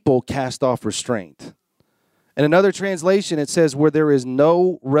people cast off restraint. In another translation, it says, where there is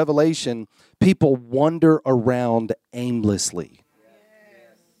no revelation, people wander around aimlessly.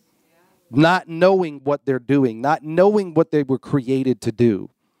 Not knowing what they're doing, not knowing what they were created to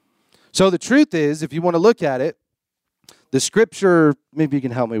do. So the truth is, if you want to look at it, the scripture, maybe you can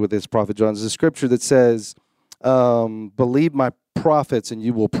help me with this, Prophet John, is a scripture that says, believe my prophets and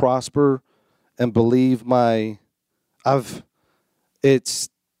you will prosper. And believe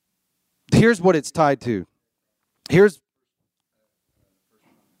here's what it's tied to. Here's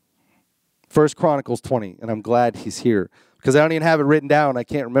 1 Chronicles 20, and I'm glad he's here, because I don't even have it written down. I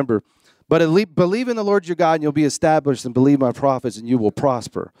can't remember. But believe in the Lord your God, and you'll be established, and believe my prophets, and you will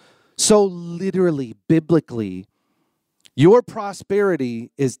prosper. So literally, biblically, your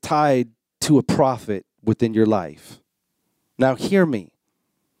prosperity is tied to a prophet within your life. Now hear me.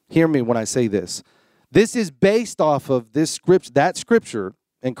 Hear me when I say this. This is based off of that scripture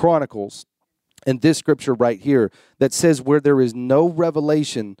in Chronicles and this scripture right here that says where there is no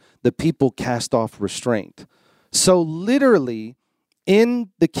revelation, the people cast off restraint. So literally,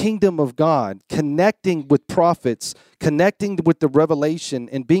 in the kingdom of God, connecting with prophets, connecting with the revelation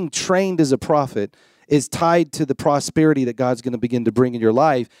and being trained as a prophet is tied to the prosperity that God's going to begin to bring in your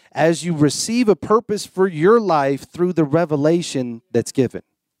life as you receive a purpose for your life through the revelation that's given.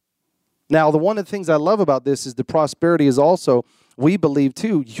 Now, one of the things I love about this is the prosperity is also, we believe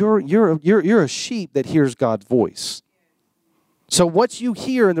too, you're a sheep that hears God's voice. So what you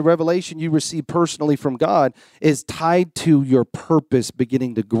hear in the revelation you receive personally from God is tied to your purpose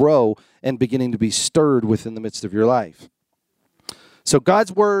beginning to grow and beginning to be stirred within the midst of your life. So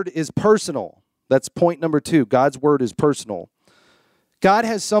God's word is personal. That's point number 2. God's word is personal. God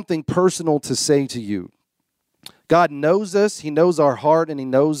has something personal to say to you. God knows us. He knows our heart, and he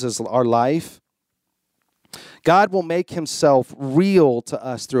knows our life. God will make himself real to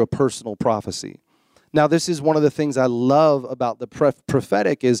us through a personal prophecy. Now, this is one of the things I love about the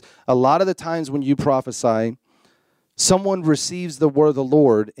prophetic is a lot of the times when you prophesy, someone receives the word of the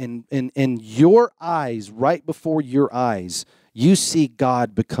Lord, and in your eyes, right before your eyes, you see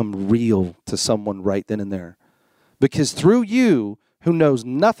God become real to someone right then and there. Because through you, who knows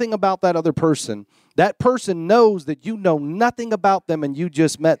nothing about that other person, that person knows that you know nothing about them and you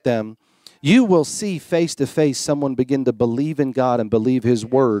just met them, you will see face to face someone begin to believe in God and believe his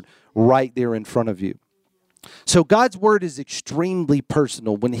word right there in front of you. So God's word is extremely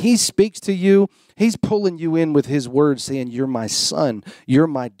personal. When he speaks to you, he's pulling you in with his word saying, you're my son, you're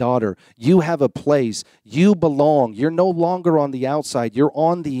my daughter, you have a place, you belong, you're no longer on the outside, you're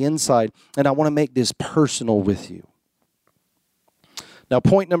on the inside, and I want to make this personal with you. Now,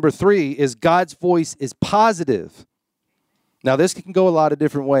 point number 3 is God's voice is positive. Now, this can go a lot of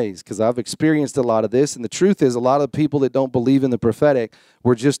different ways because I've experienced a lot of this. And the truth is a lot of people that don't believe in the prophetic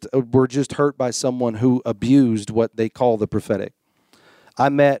were just hurt by someone who abused what they call the prophetic. I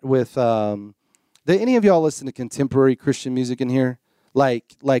met with, do any of y'all listen to contemporary Christian music in here?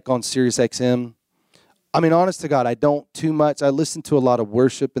 Like on Sirius XM? I mean, honest to God, I don't too much. I listen to a lot of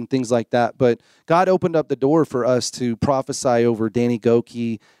worship and things like that. But God opened up the door for us to prophesy over Danny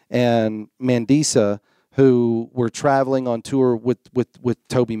Gokey and Mandisa, who were traveling on tour with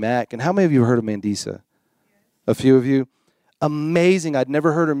Toby Mac. And how many of you have heard of Mandisa? A few of you? Amazing. I'd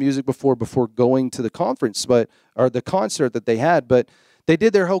never heard her music before going to the conference, or the concert that they had. But they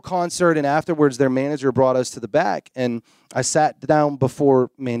did their whole concert, and afterwards their manager brought us to the back. And I sat down before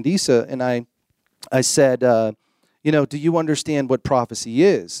Mandisa, and I said, do you understand what prophecy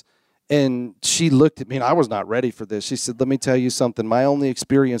is? And she looked at me, and I was not ready for this. She said, let me tell you something. My only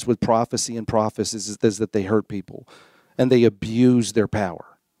experience with prophecy and prophets is that they hurt people, and they abuse their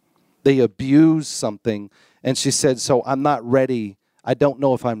power. They abuse something. And she said, so I'm not ready. I don't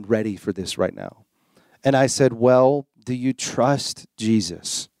know if I'm ready for this right now. And I said, well, do you trust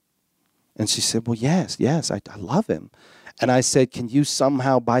Jesus? And she said, well, yes, I love him. And I said, can you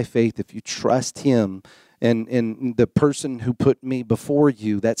somehow, by faith, if you trust him, and the person who put me before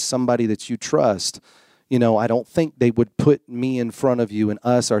you, that's somebody that you trust. I don't think they would put me in front of you and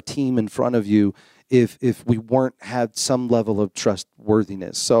us, our team, in front of you if we weren't had some level of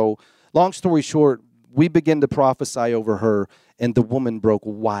trustworthiness. So long story short, we began to prophesy over her, and the woman broke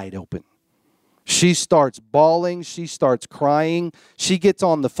wide open. She starts bawling. She starts crying. She gets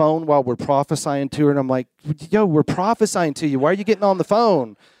on the phone while we're prophesying to her, and I'm like, yo, we're prophesying to you. Why are you getting on the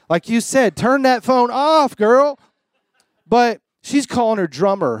phone? Like you said, turn that phone off, girl. But she's calling her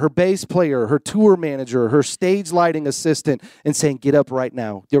drummer, her bass player, her tour manager, her stage lighting assistant, and saying, get up right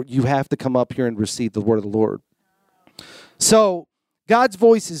now. You have to come up here and receive the word of the Lord. So God's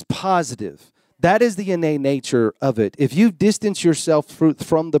voice is positive. That is the innate nature of it. If you distance yourself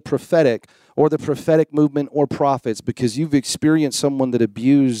from the prophetic or the prophetic movement or prophets because you've experienced someone that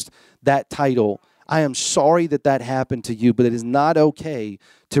abused that title, I am sorry that happened to you, but it is not okay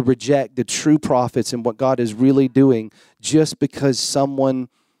to reject the true prophets and what God is really doing just because someone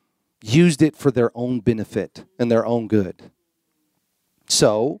used it for their own benefit and their own good.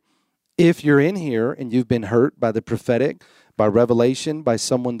 So, if you're in here and you've been hurt by the prophetic, by revelation, by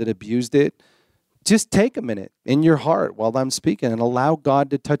someone that abused it, just take a minute in your heart while I'm speaking and allow God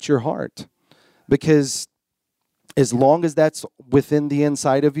to touch your heart. Because as long as that's within the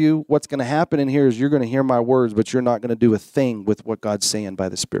inside of you, what's going to happen in here is you're going to hear my words, but you're not going to do a thing with what God's saying by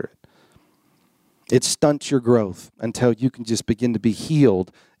the Spirit. It stunts your growth until you can just begin to be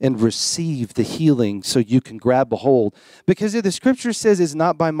healed and receive the healing so you can grab a hold. Because the scripture says it's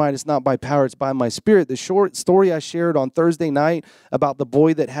not by might, it's not by power, it's by my Spirit. The short story I shared on Thursday night about the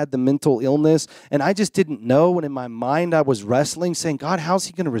boy that had the mental illness, and I just didn't know, and in my mind I was wrestling saying, God, how's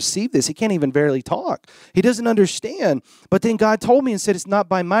he going to receive this? He can't even barely talk. He doesn't understand. But then God told me and said, it's not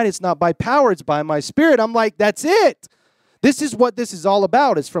by might, it's not by power, it's by my Spirit. I'm like, that's it. This is what this is all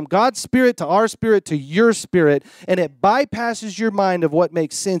about. It's from God's Spirit to our spirit to your spirit, and it bypasses your mind of what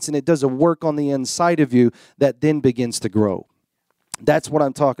makes sense, and it does a work on the inside of you that then begins to grow. That's what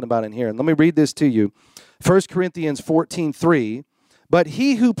I'm talking about in here. And let me read this to you. 1 Corinthians 14:3, but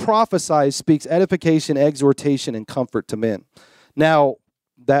he who prophesies speaks edification, exhortation, and comfort to men. Now,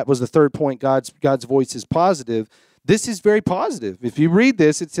 that was the third point. God's voice is positive. This is very positive. If you read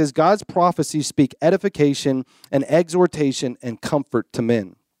this, it says God's prophecies speak edification and exhortation and comfort to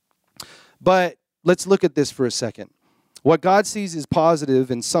men. But let's look at this for a second. What God sees is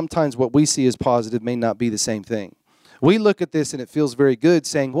positive, and sometimes what we see as positive may not be the same thing. We look at this and it feels very good,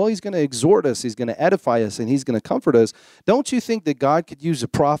 saying, well, he's going to exhort us, he's going to edify us, and he's going to comfort us. Don't you think that God could use a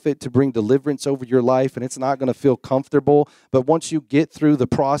prophet to bring deliverance over your life, and it's not going to feel comfortable, but once you get through the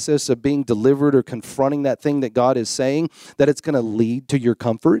process of being delivered or confronting that thing that God is saying, that it's going to lead to your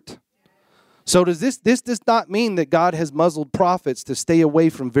comfort? So this does not mean that God has muzzled prophets to stay away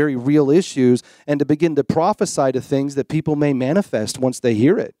from very real issues and to begin to prophesy to things that people may manifest once they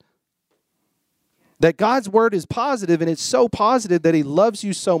hear it. That God's word is positive, and it's so positive that he loves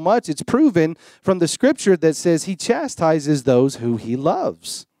you so much. It's proven from the scripture that says he chastises those who he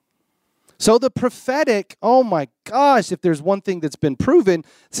loves. So the prophetic, oh my gosh, if there's one thing that's been proven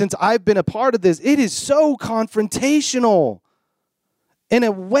since I've been a part of this, it is so confrontational in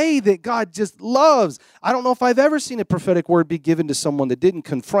a way that God just loves. I don't know if I've ever seen a prophetic word be given to someone that didn't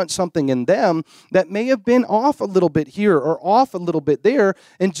confront something in them that may have been off a little bit here or off a little bit there.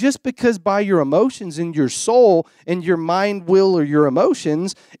 And just because by your emotions in your soul and your mind, will, or your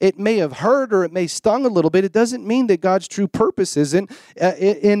emotions, it may have hurt or it may stung a little bit, it doesn't mean that God's true purpose isn't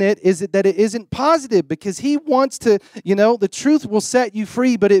in it, is it that it isn't positive, because he wants to, the truth will set you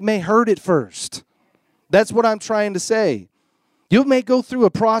free, but it may hurt at first. That's what I'm trying to say. You may go through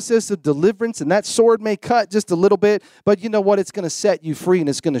a process of deliverance, and that sword may cut just a little bit, but you know what? It's going to set you free, and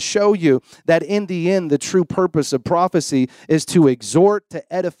it's going to show you that in the end, the true purpose of prophecy is to exhort, to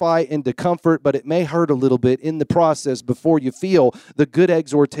edify, and to comfort, but it may hurt a little bit in the process before you feel the good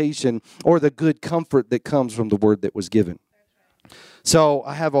exhortation or the good comfort that comes from the word that was given. So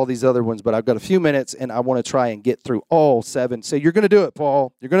I have all these other ones, but I've got a few minutes, and I want to try and get through all 7. Say, you're going to do it,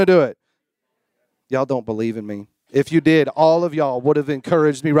 Paul. You're going to do it. Y'all don't believe in me. If you did, all of y'all would have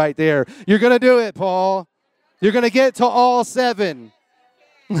encouraged me right there. You're going to do it, Paul. You're going to get to all 7.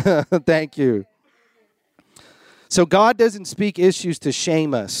 Thank you. So God doesn't speak issues to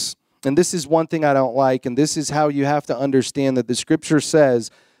shame us. And this is one thing I don't like. And this is how you have to understand that the scripture says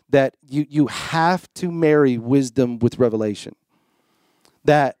that you have to marry wisdom with revelation.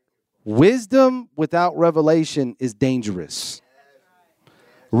 That wisdom without revelation is dangerous.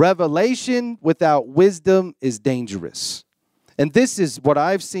 Revelation without wisdom is dangerous. And this is what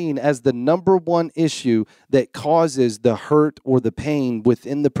I've seen as the number one issue that causes the hurt or the pain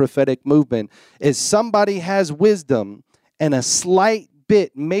within the prophetic movement is somebody has wisdom and a slight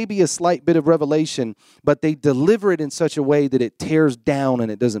bit, maybe a slight bit of revelation, but they deliver it in such a way that it tears down and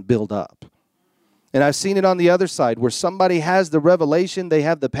it doesn't build up. And I've seen it on the other side where somebody has the revelation, they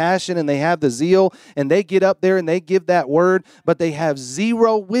have the passion, and they have the zeal, and they get up there and they give that word, but they have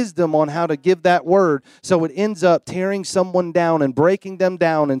zero wisdom on how to give that word. So it ends up tearing someone down and breaking them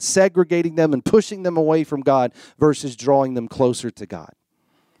down and segregating them and pushing them away from God versus drawing them closer to God.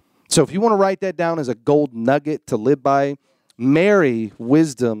 So if you want to write that down as a gold nugget to live by, marry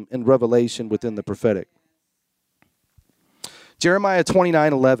wisdom and revelation within the prophetic. Jeremiah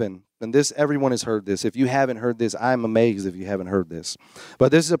 29:11. And this, everyone has heard this. If you haven't heard this, I'm amazed if you haven't heard this.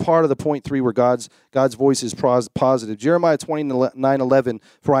 But this is a part of the point 3 where God's voice is positive. Jeremiah 29:11,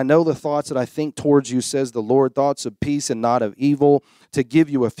 for I know the thoughts that I think towards you, says the Lord, thoughts of peace and not of evil, to give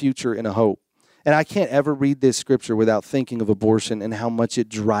you a future and a hope. And I can't ever read this scripture without thinking of abortion and how much it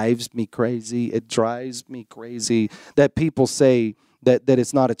drives me crazy. It drives me crazy that people say that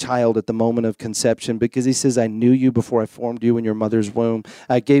it's not a child at the moment of conception, because he says, I knew you before I formed you in your mother's womb.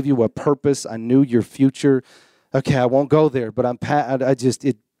 I gave you a purpose. I knew your future. Okay, I won't go there, but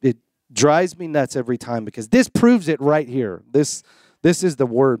it drives me nuts every time, because this proves it right here. This is the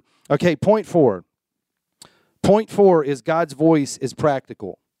word. Okay, point 4. Point 4 is God's voice is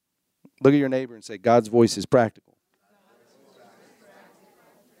practical. Look at your neighbor and say, God's voice is practical.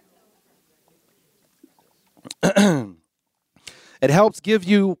 It helps give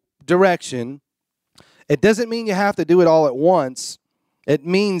you direction. It doesn't mean you have to do it all at once. It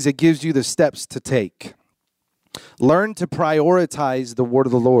means it gives you the steps to take. Learn to prioritize the word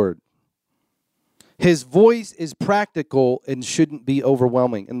of the Lord. His voice is practical and shouldn't be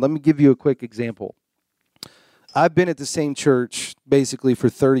overwhelming. And let me give you a quick example. I've been at the same church basically for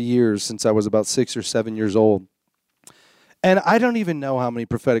 30 years, since I was about 6 or 7 years old. And I don't even know how many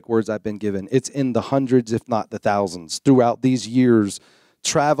prophetic words I've been given. It's in the hundreds, if not the thousands, throughout these years,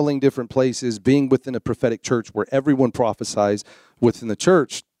 traveling different places, being within a prophetic church where everyone prophesies within the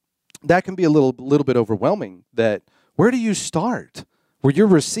church. That can be a little bit overwhelming. That where do you start? Where you're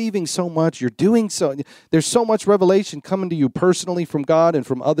receiving so much, you're doing so. There's so much revelation coming to you personally from God and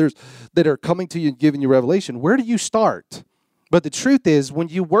from others that are coming to you and giving you revelation. Where do you start? But the truth is, when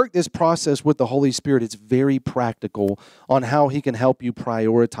you work this process with the Holy Spirit, it's very practical on how he can help you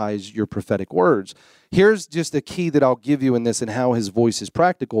prioritize your prophetic words. Here's just a key that I'll give you in this and how his voice is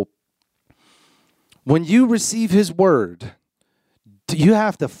practical. When you receive his word, you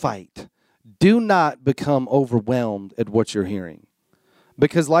have to fight. Do not become overwhelmed at what you're hearing.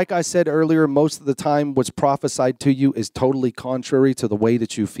 Because like I said earlier, most of the time what's prophesied to you is totally contrary to the way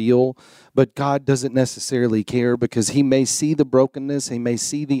that you feel. But God doesn't necessarily care, because he may see the brokenness, he may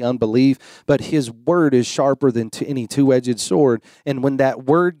see the unbelief, but his word is sharper than any two-edged sword. And when that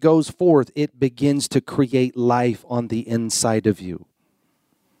word goes forth, it begins to create life on the inside of you.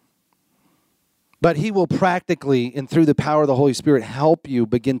 But he will practically, and through the power of the Holy Spirit, help you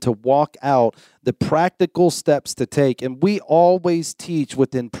begin to walk out the practical steps to take. And we always teach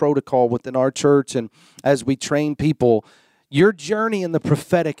within protocol, within our church, and as we train people, your journey in the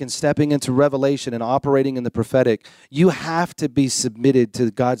prophetic and stepping into revelation and operating in the prophetic, you have to be submitted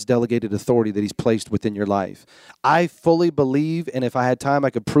to God's delegated authority that he's placed within your life. I fully believe, and if I had time, I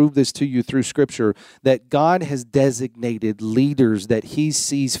could prove this to you through Scripture, that God has designated leaders that he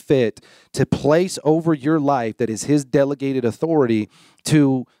sees fit to place over your life that is his delegated authority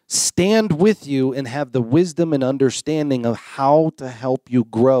to stand with you and have the wisdom and understanding of how to help you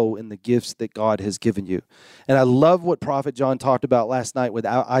grow in the gifts that God has given you. And I love what Prophet John talked about last night with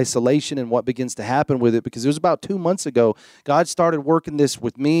isolation and what begins to happen with it, because it was about 2 months ago, God started working this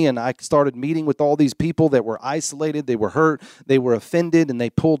with me, and I started meeting with all these people that were isolated, they were hurt, they were offended, and they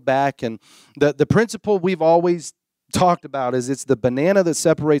pulled back. And the principle we've always talked about is it's the banana that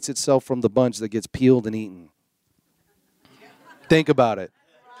separates itself from the bunch that gets peeled and eaten. Think about it.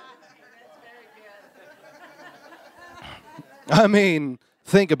 I mean,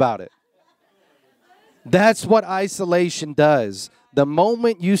 think about it. That's what isolation does. The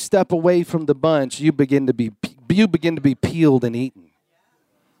moment you step away from the bunch, you begin to be peeled and eaten.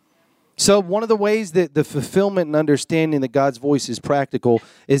 So one of the ways that the fulfillment and understanding that God's voice is practical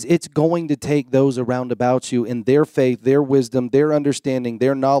is it's going to take those around about you in their faith, their wisdom, their understanding,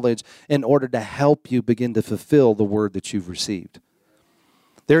 their knowledge in order to help you begin to fulfill the word that you've received.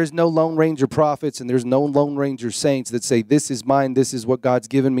 There is no Lone Ranger prophets and there's no Lone Ranger saints that say, this is mine, this is what God's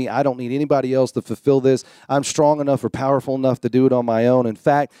given me. I don't need anybody else to fulfill this. I'm strong enough or powerful enough to do it on my own. In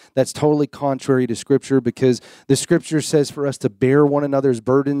fact, that's totally contrary to Scripture, because the Scripture says for us to bear one another's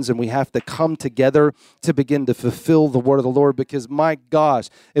burdens, and we have to come together to begin to fulfill the word of the Lord. Because my gosh,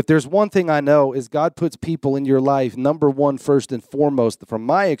 if there's one thing I know is God puts people in your life, number one, first and foremost, from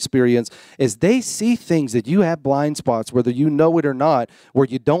my experience, is they see things that you have blind spots, whether you know it or not, where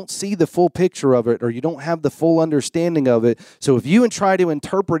you don't see the full picture of it or you don't have the full understanding of it. So if you try to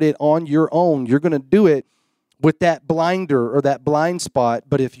interpret it on your own, you're going to do it with that blinder or that blind spot.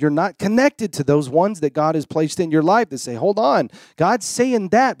 But if you're not connected to those ones that God has placed in your life that say, hold on, God's saying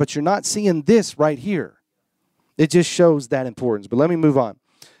that, but you're not seeing this right here. It just shows that importance. But let me move on.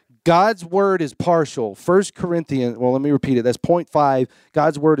 God's word is partial. 1 Corinthians, well, let me repeat it. That's point 5.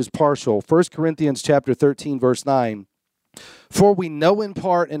 God's word is partial. 1 Corinthians chapter 13, verse 9. For we know in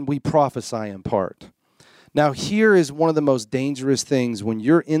part and we prophesy in part. Now here is one of the most dangerous things when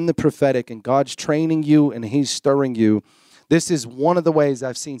you're in the prophetic and God's training you and he's stirring you. This is one of the ways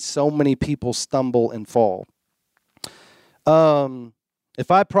I've seen so many people stumble and fall.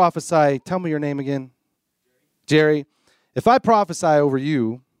 If I prophesy, tell me your name again. Jerry. If I prophesy over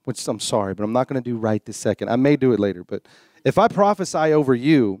you, which I'm sorry, but I'm not going to do right this second. I may do it later, but if I prophesy over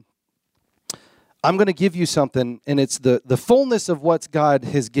you, I'm going to give you something, and it's the fullness of what God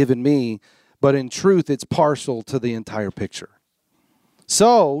has given me, but in truth, it's partial to the entire picture.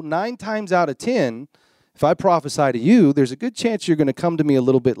 So 9 times out of 10, if I prophesy to you, there's a good chance you're going to come to me a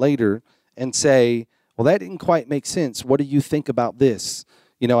little bit later and say, well, that didn't quite make sense. What do you think about this?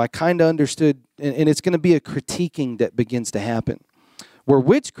 You know, I kind of understood, and it's going to be a critiquing that begins to happen. Where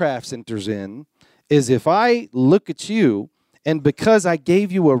witchcraft enters in is if I look at you, and because I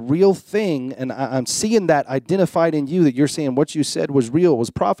gave you a real thing, and I'm seeing that identified in you, that you're saying what you said was real, was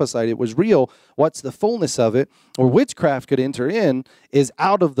prophesied, it was real, what's the fullness of it? Or witchcraft could enter in is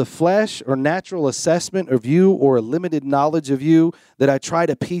out of the flesh or natural assessment of you or a limited knowledge of you that I try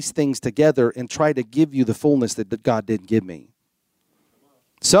to piece things together and try to give you the fullness that God didn't give me.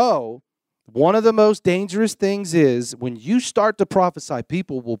 So one of the most dangerous things is when you start to prophesy,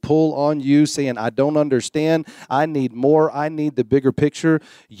 people will pull on you saying, I don't understand. I need more. I need the bigger picture.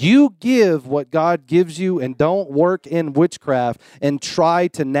 You give what God gives you and don't work in witchcraft and try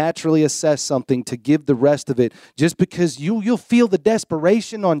to naturally assess something to give the rest of it. Just because you'll feel the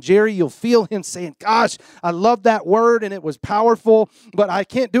desperation on Jerry. You'll feel him saying, gosh, I love that word and it was powerful, but I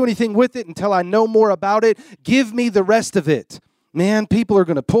can't do anything with it until I know more about it. Give me the rest of it. Man, people are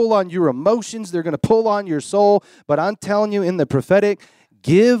going to pull on your emotions. They're going to pull on your soul. But I'm telling you, in the prophetic,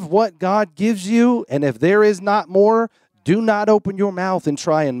 give what God gives you. And if there is not more, do not open your mouth and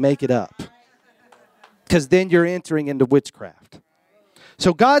try and make it up. because then you're entering into witchcraft.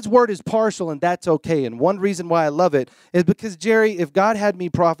 So God's word is partial, and that's okay. And one reason why I love it is because, Jerry, if God had me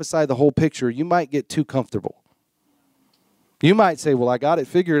prophesy the whole picture, you might get too comfortable. You might say, well, I got it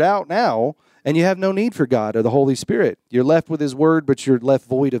figured out now, and you have no need for God or the Holy Spirit. You're left with his word, but you're left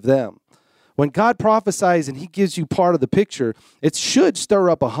void of them. When God prophesies and he gives you part of the picture, it should stir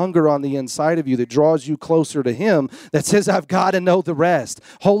up a hunger on the inside of you that draws you closer to him, that says, I've got to know the rest.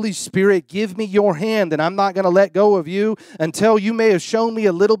 Holy Spirit, give me your hand, and I'm not going to let go of you until you may have shown me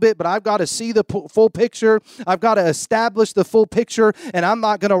a little bit, but I've got to see the full picture. I've got to establish the full picture, and I'm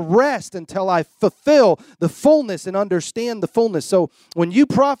not going to rest until I fulfill the fullness and understand the fullness. So when you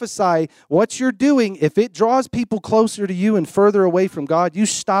prophesy, what you're doing, if it draws people closer to you and further away from God, you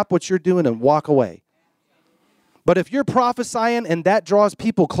stop what you're doing and walk away. But if you're prophesying and that draws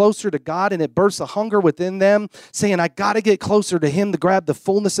people closer to God and it bursts a hunger within them, saying, I got to get closer to him to grab the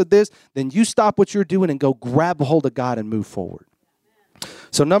fullness of this, then you stop what you're doing and go grab a hold of God and move forward.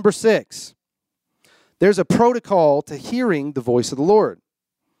 So number 6, there's a protocol to hearing the voice of the Lord.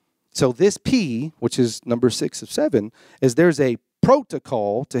 So this P, which is number 6 of 7, is there's a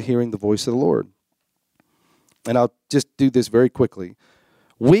protocol to hearing the voice of the Lord. And I'll just do this very quickly.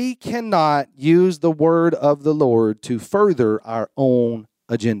 We cannot use the word of the Lord to further our own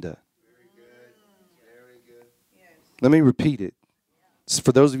agenda. Very good. Very good. Yes. Let me repeat it.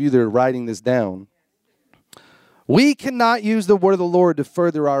 For those of you that are writing this down. We cannot use the word of the Lord to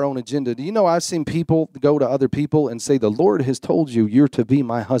further our own agenda. Do you know I've seen people go to other people and say, the Lord has told you you're to be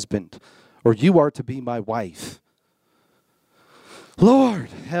my husband, or you are to be my wife. Lord,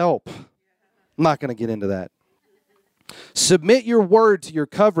 help. I'm not going to get into that. Submit your word to your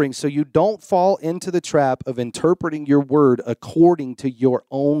covering so you don't fall into the trap of interpreting your word according to your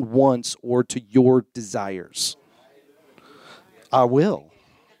own wants or to your desires. I will.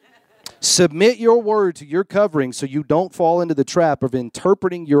 Submit your word to your covering so you don't fall into the trap of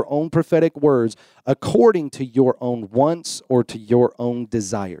interpreting your own prophetic words according to your own wants or to your own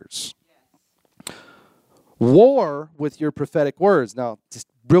desires. War with your prophetic words. Now, just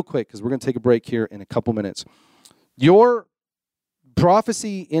real quick, because we're going to take a break here in a couple minutes. Your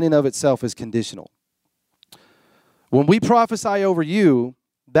prophecy in and of itself is conditional. When we prophesy over you,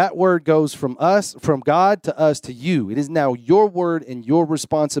 that word goes from us, from God to us to you. It is now your word and your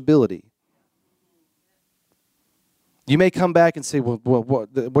responsibility. You may come back and say, well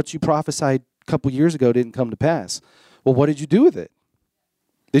what you prophesied a couple years ago didn't come to pass. Well, what did you do with it?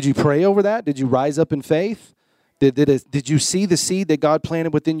 Did you pray over that? Did you rise up in faith? Did you see the seed that God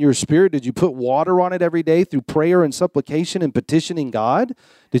planted within your spirit? Did you put water on it every day through prayer and supplication and petitioning God?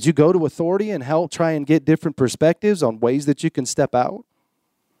 Did you go to authority and help try and get different perspectives on ways that you can step out?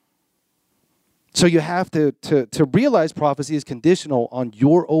 So you have to realize prophecy is conditional on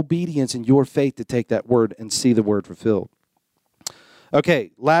your obedience and your faith to take that word and see the word fulfilled. Okay,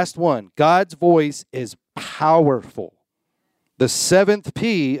 last one. God's voice is powerful. The 7th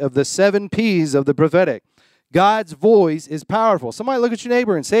P of the 7 Ps of the prophetic. God's voice is powerful. Somebody look at your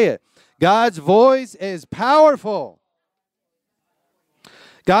neighbor and say it. God's voice is powerful.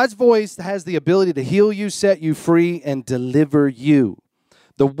 God's voice has the ability to heal you, set you free, and deliver you.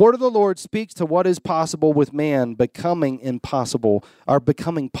 The word of the Lord speaks to what is possible with man becoming impossible, or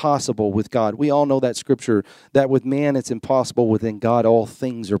becoming possible with God. We all know that scripture, that with man it's impossible, within God all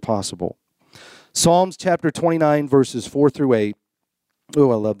things are possible. Psalms chapter 29, verses 4 through 8.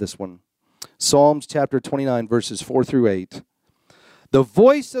 Oh, I love this one. Psalms chapter 29, verses 4 through 8. The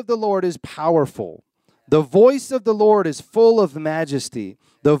voice of the Lord is powerful. The voice of the Lord is full of majesty.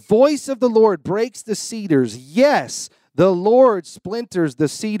 The voice of the Lord breaks the cedars. Yes, the Lord splinters the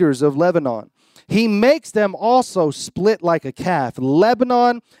cedars of Lebanon. He makes them also split like a calf,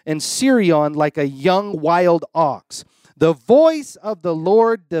 Lebanon and Sirion like a young wild ox. The voice of the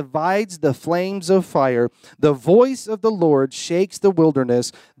Lord divides the flames of fire. The voice of the Lord shakes the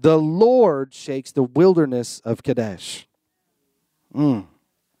wilderness. The Lord shakes the wilderness of Kadesh.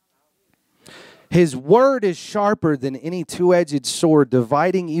 His word is sharper than any two-edged sword,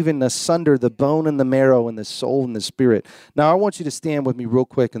 dividing even asunder the bone and the marrow and the soul and the spirit. Now, I want you to stand with me real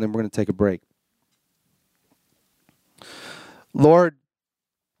quick, and then we're going to take a break. Lord,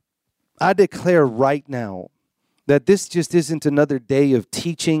 I declare right now that this just isn't another day of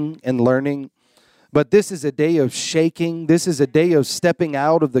teaching and learning, But this is a day of shaking. This is a day of stepping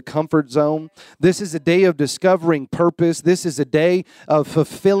out of the comfort zone. This is a day of discovering purpose. This is a day of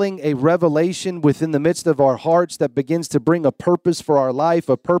fulfilling a revelation within the midst of our hearts that begins to bring a purpose for our life,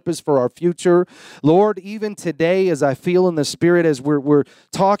 a purpose for our future. Lord, even today, as I feel in the Spirit, as we're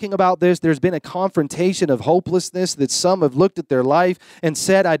talking about this, there's been a confrontation of hopelessness that some have looked at their life and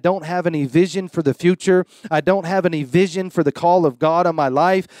said, I don't have any vision for the future. I don't have any vision for the call of God on my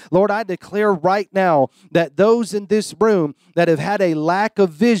life. Lord, I declare right now that those in this room that have had a lack of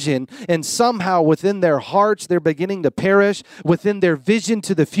vision and somehow within their hearts they're beginning to perish, within their vision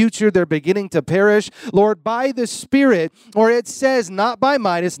to the future they're beginning to perish, Lord, by the Spirit, or it says not by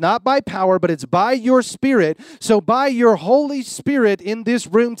might, it's not by power, but it's by your Spirit. So by your Holy Spirit in this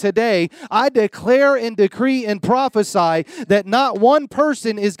room today, I declare and decree and prophesy that not one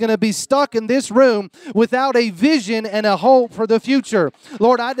person is going to be stuck in this room without a vision and a hope for the future.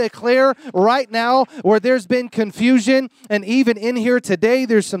 Lord, I declare right now where there's been confusion, and even in here today,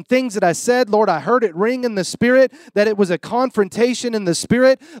 there's some things that I said, Lord, I heard it ring in the Spirit, that it was a confrontation in the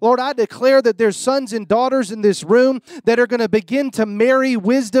Spirit. Lord, I declare that there's sons and daughters in this room that are going to begin to marry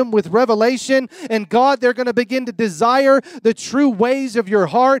wisdom with revelation, and God, they're going to begin to desire the true ways of your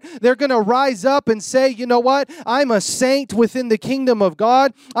heart. They're going to rise up and say, you know what? I'm a saint within the kingdom of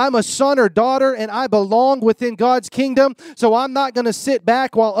God. I'm a son or daughter, and I belong within God's kingdom, so I'm not going to sit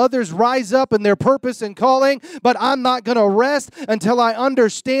back while others rise up in their purpose and calling, but I'm not going to rest until I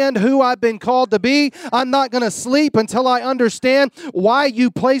understand who I've been called to be. I'm not going to sleep until I understand why you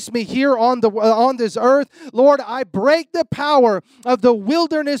placed me here on this earth. Lord, I break the power of the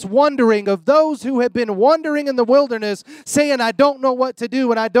wilderness wandering, of those who have been wandering in the wilderness, saying, I don't know what to do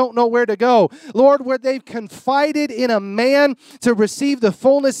and I don't know where to go. Lord, where they've confided in a man to receive the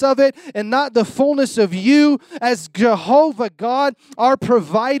fullness of it and not the fullness of you as Jehovah God, our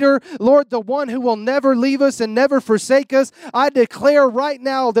provider, Lord, the one who will never leave us and never forsake us. I declare right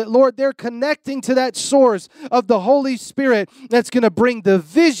now that, Lord, they're connecting to that source of the Holy Spirit that's going to bring the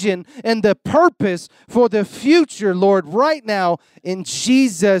vision and the purpose for the future, Lord, right now in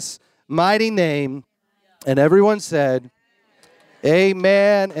Jesus' mighty name. And everyone said,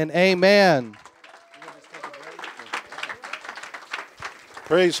 amen and amen.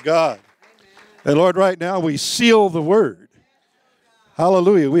 Praise God. And Lord, right now we seal the word.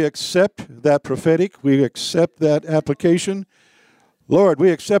 Hallelujah. We accept that prophetic. We accept that application. Lord, we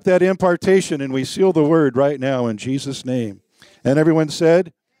accept that impartation and we seal the word right now in Jesus' name. And everyone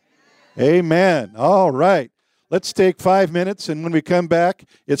said, amen. All right. Let's take 5 minutes, and when we come back,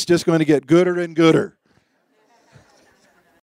 it's just going to get gooder and gooder.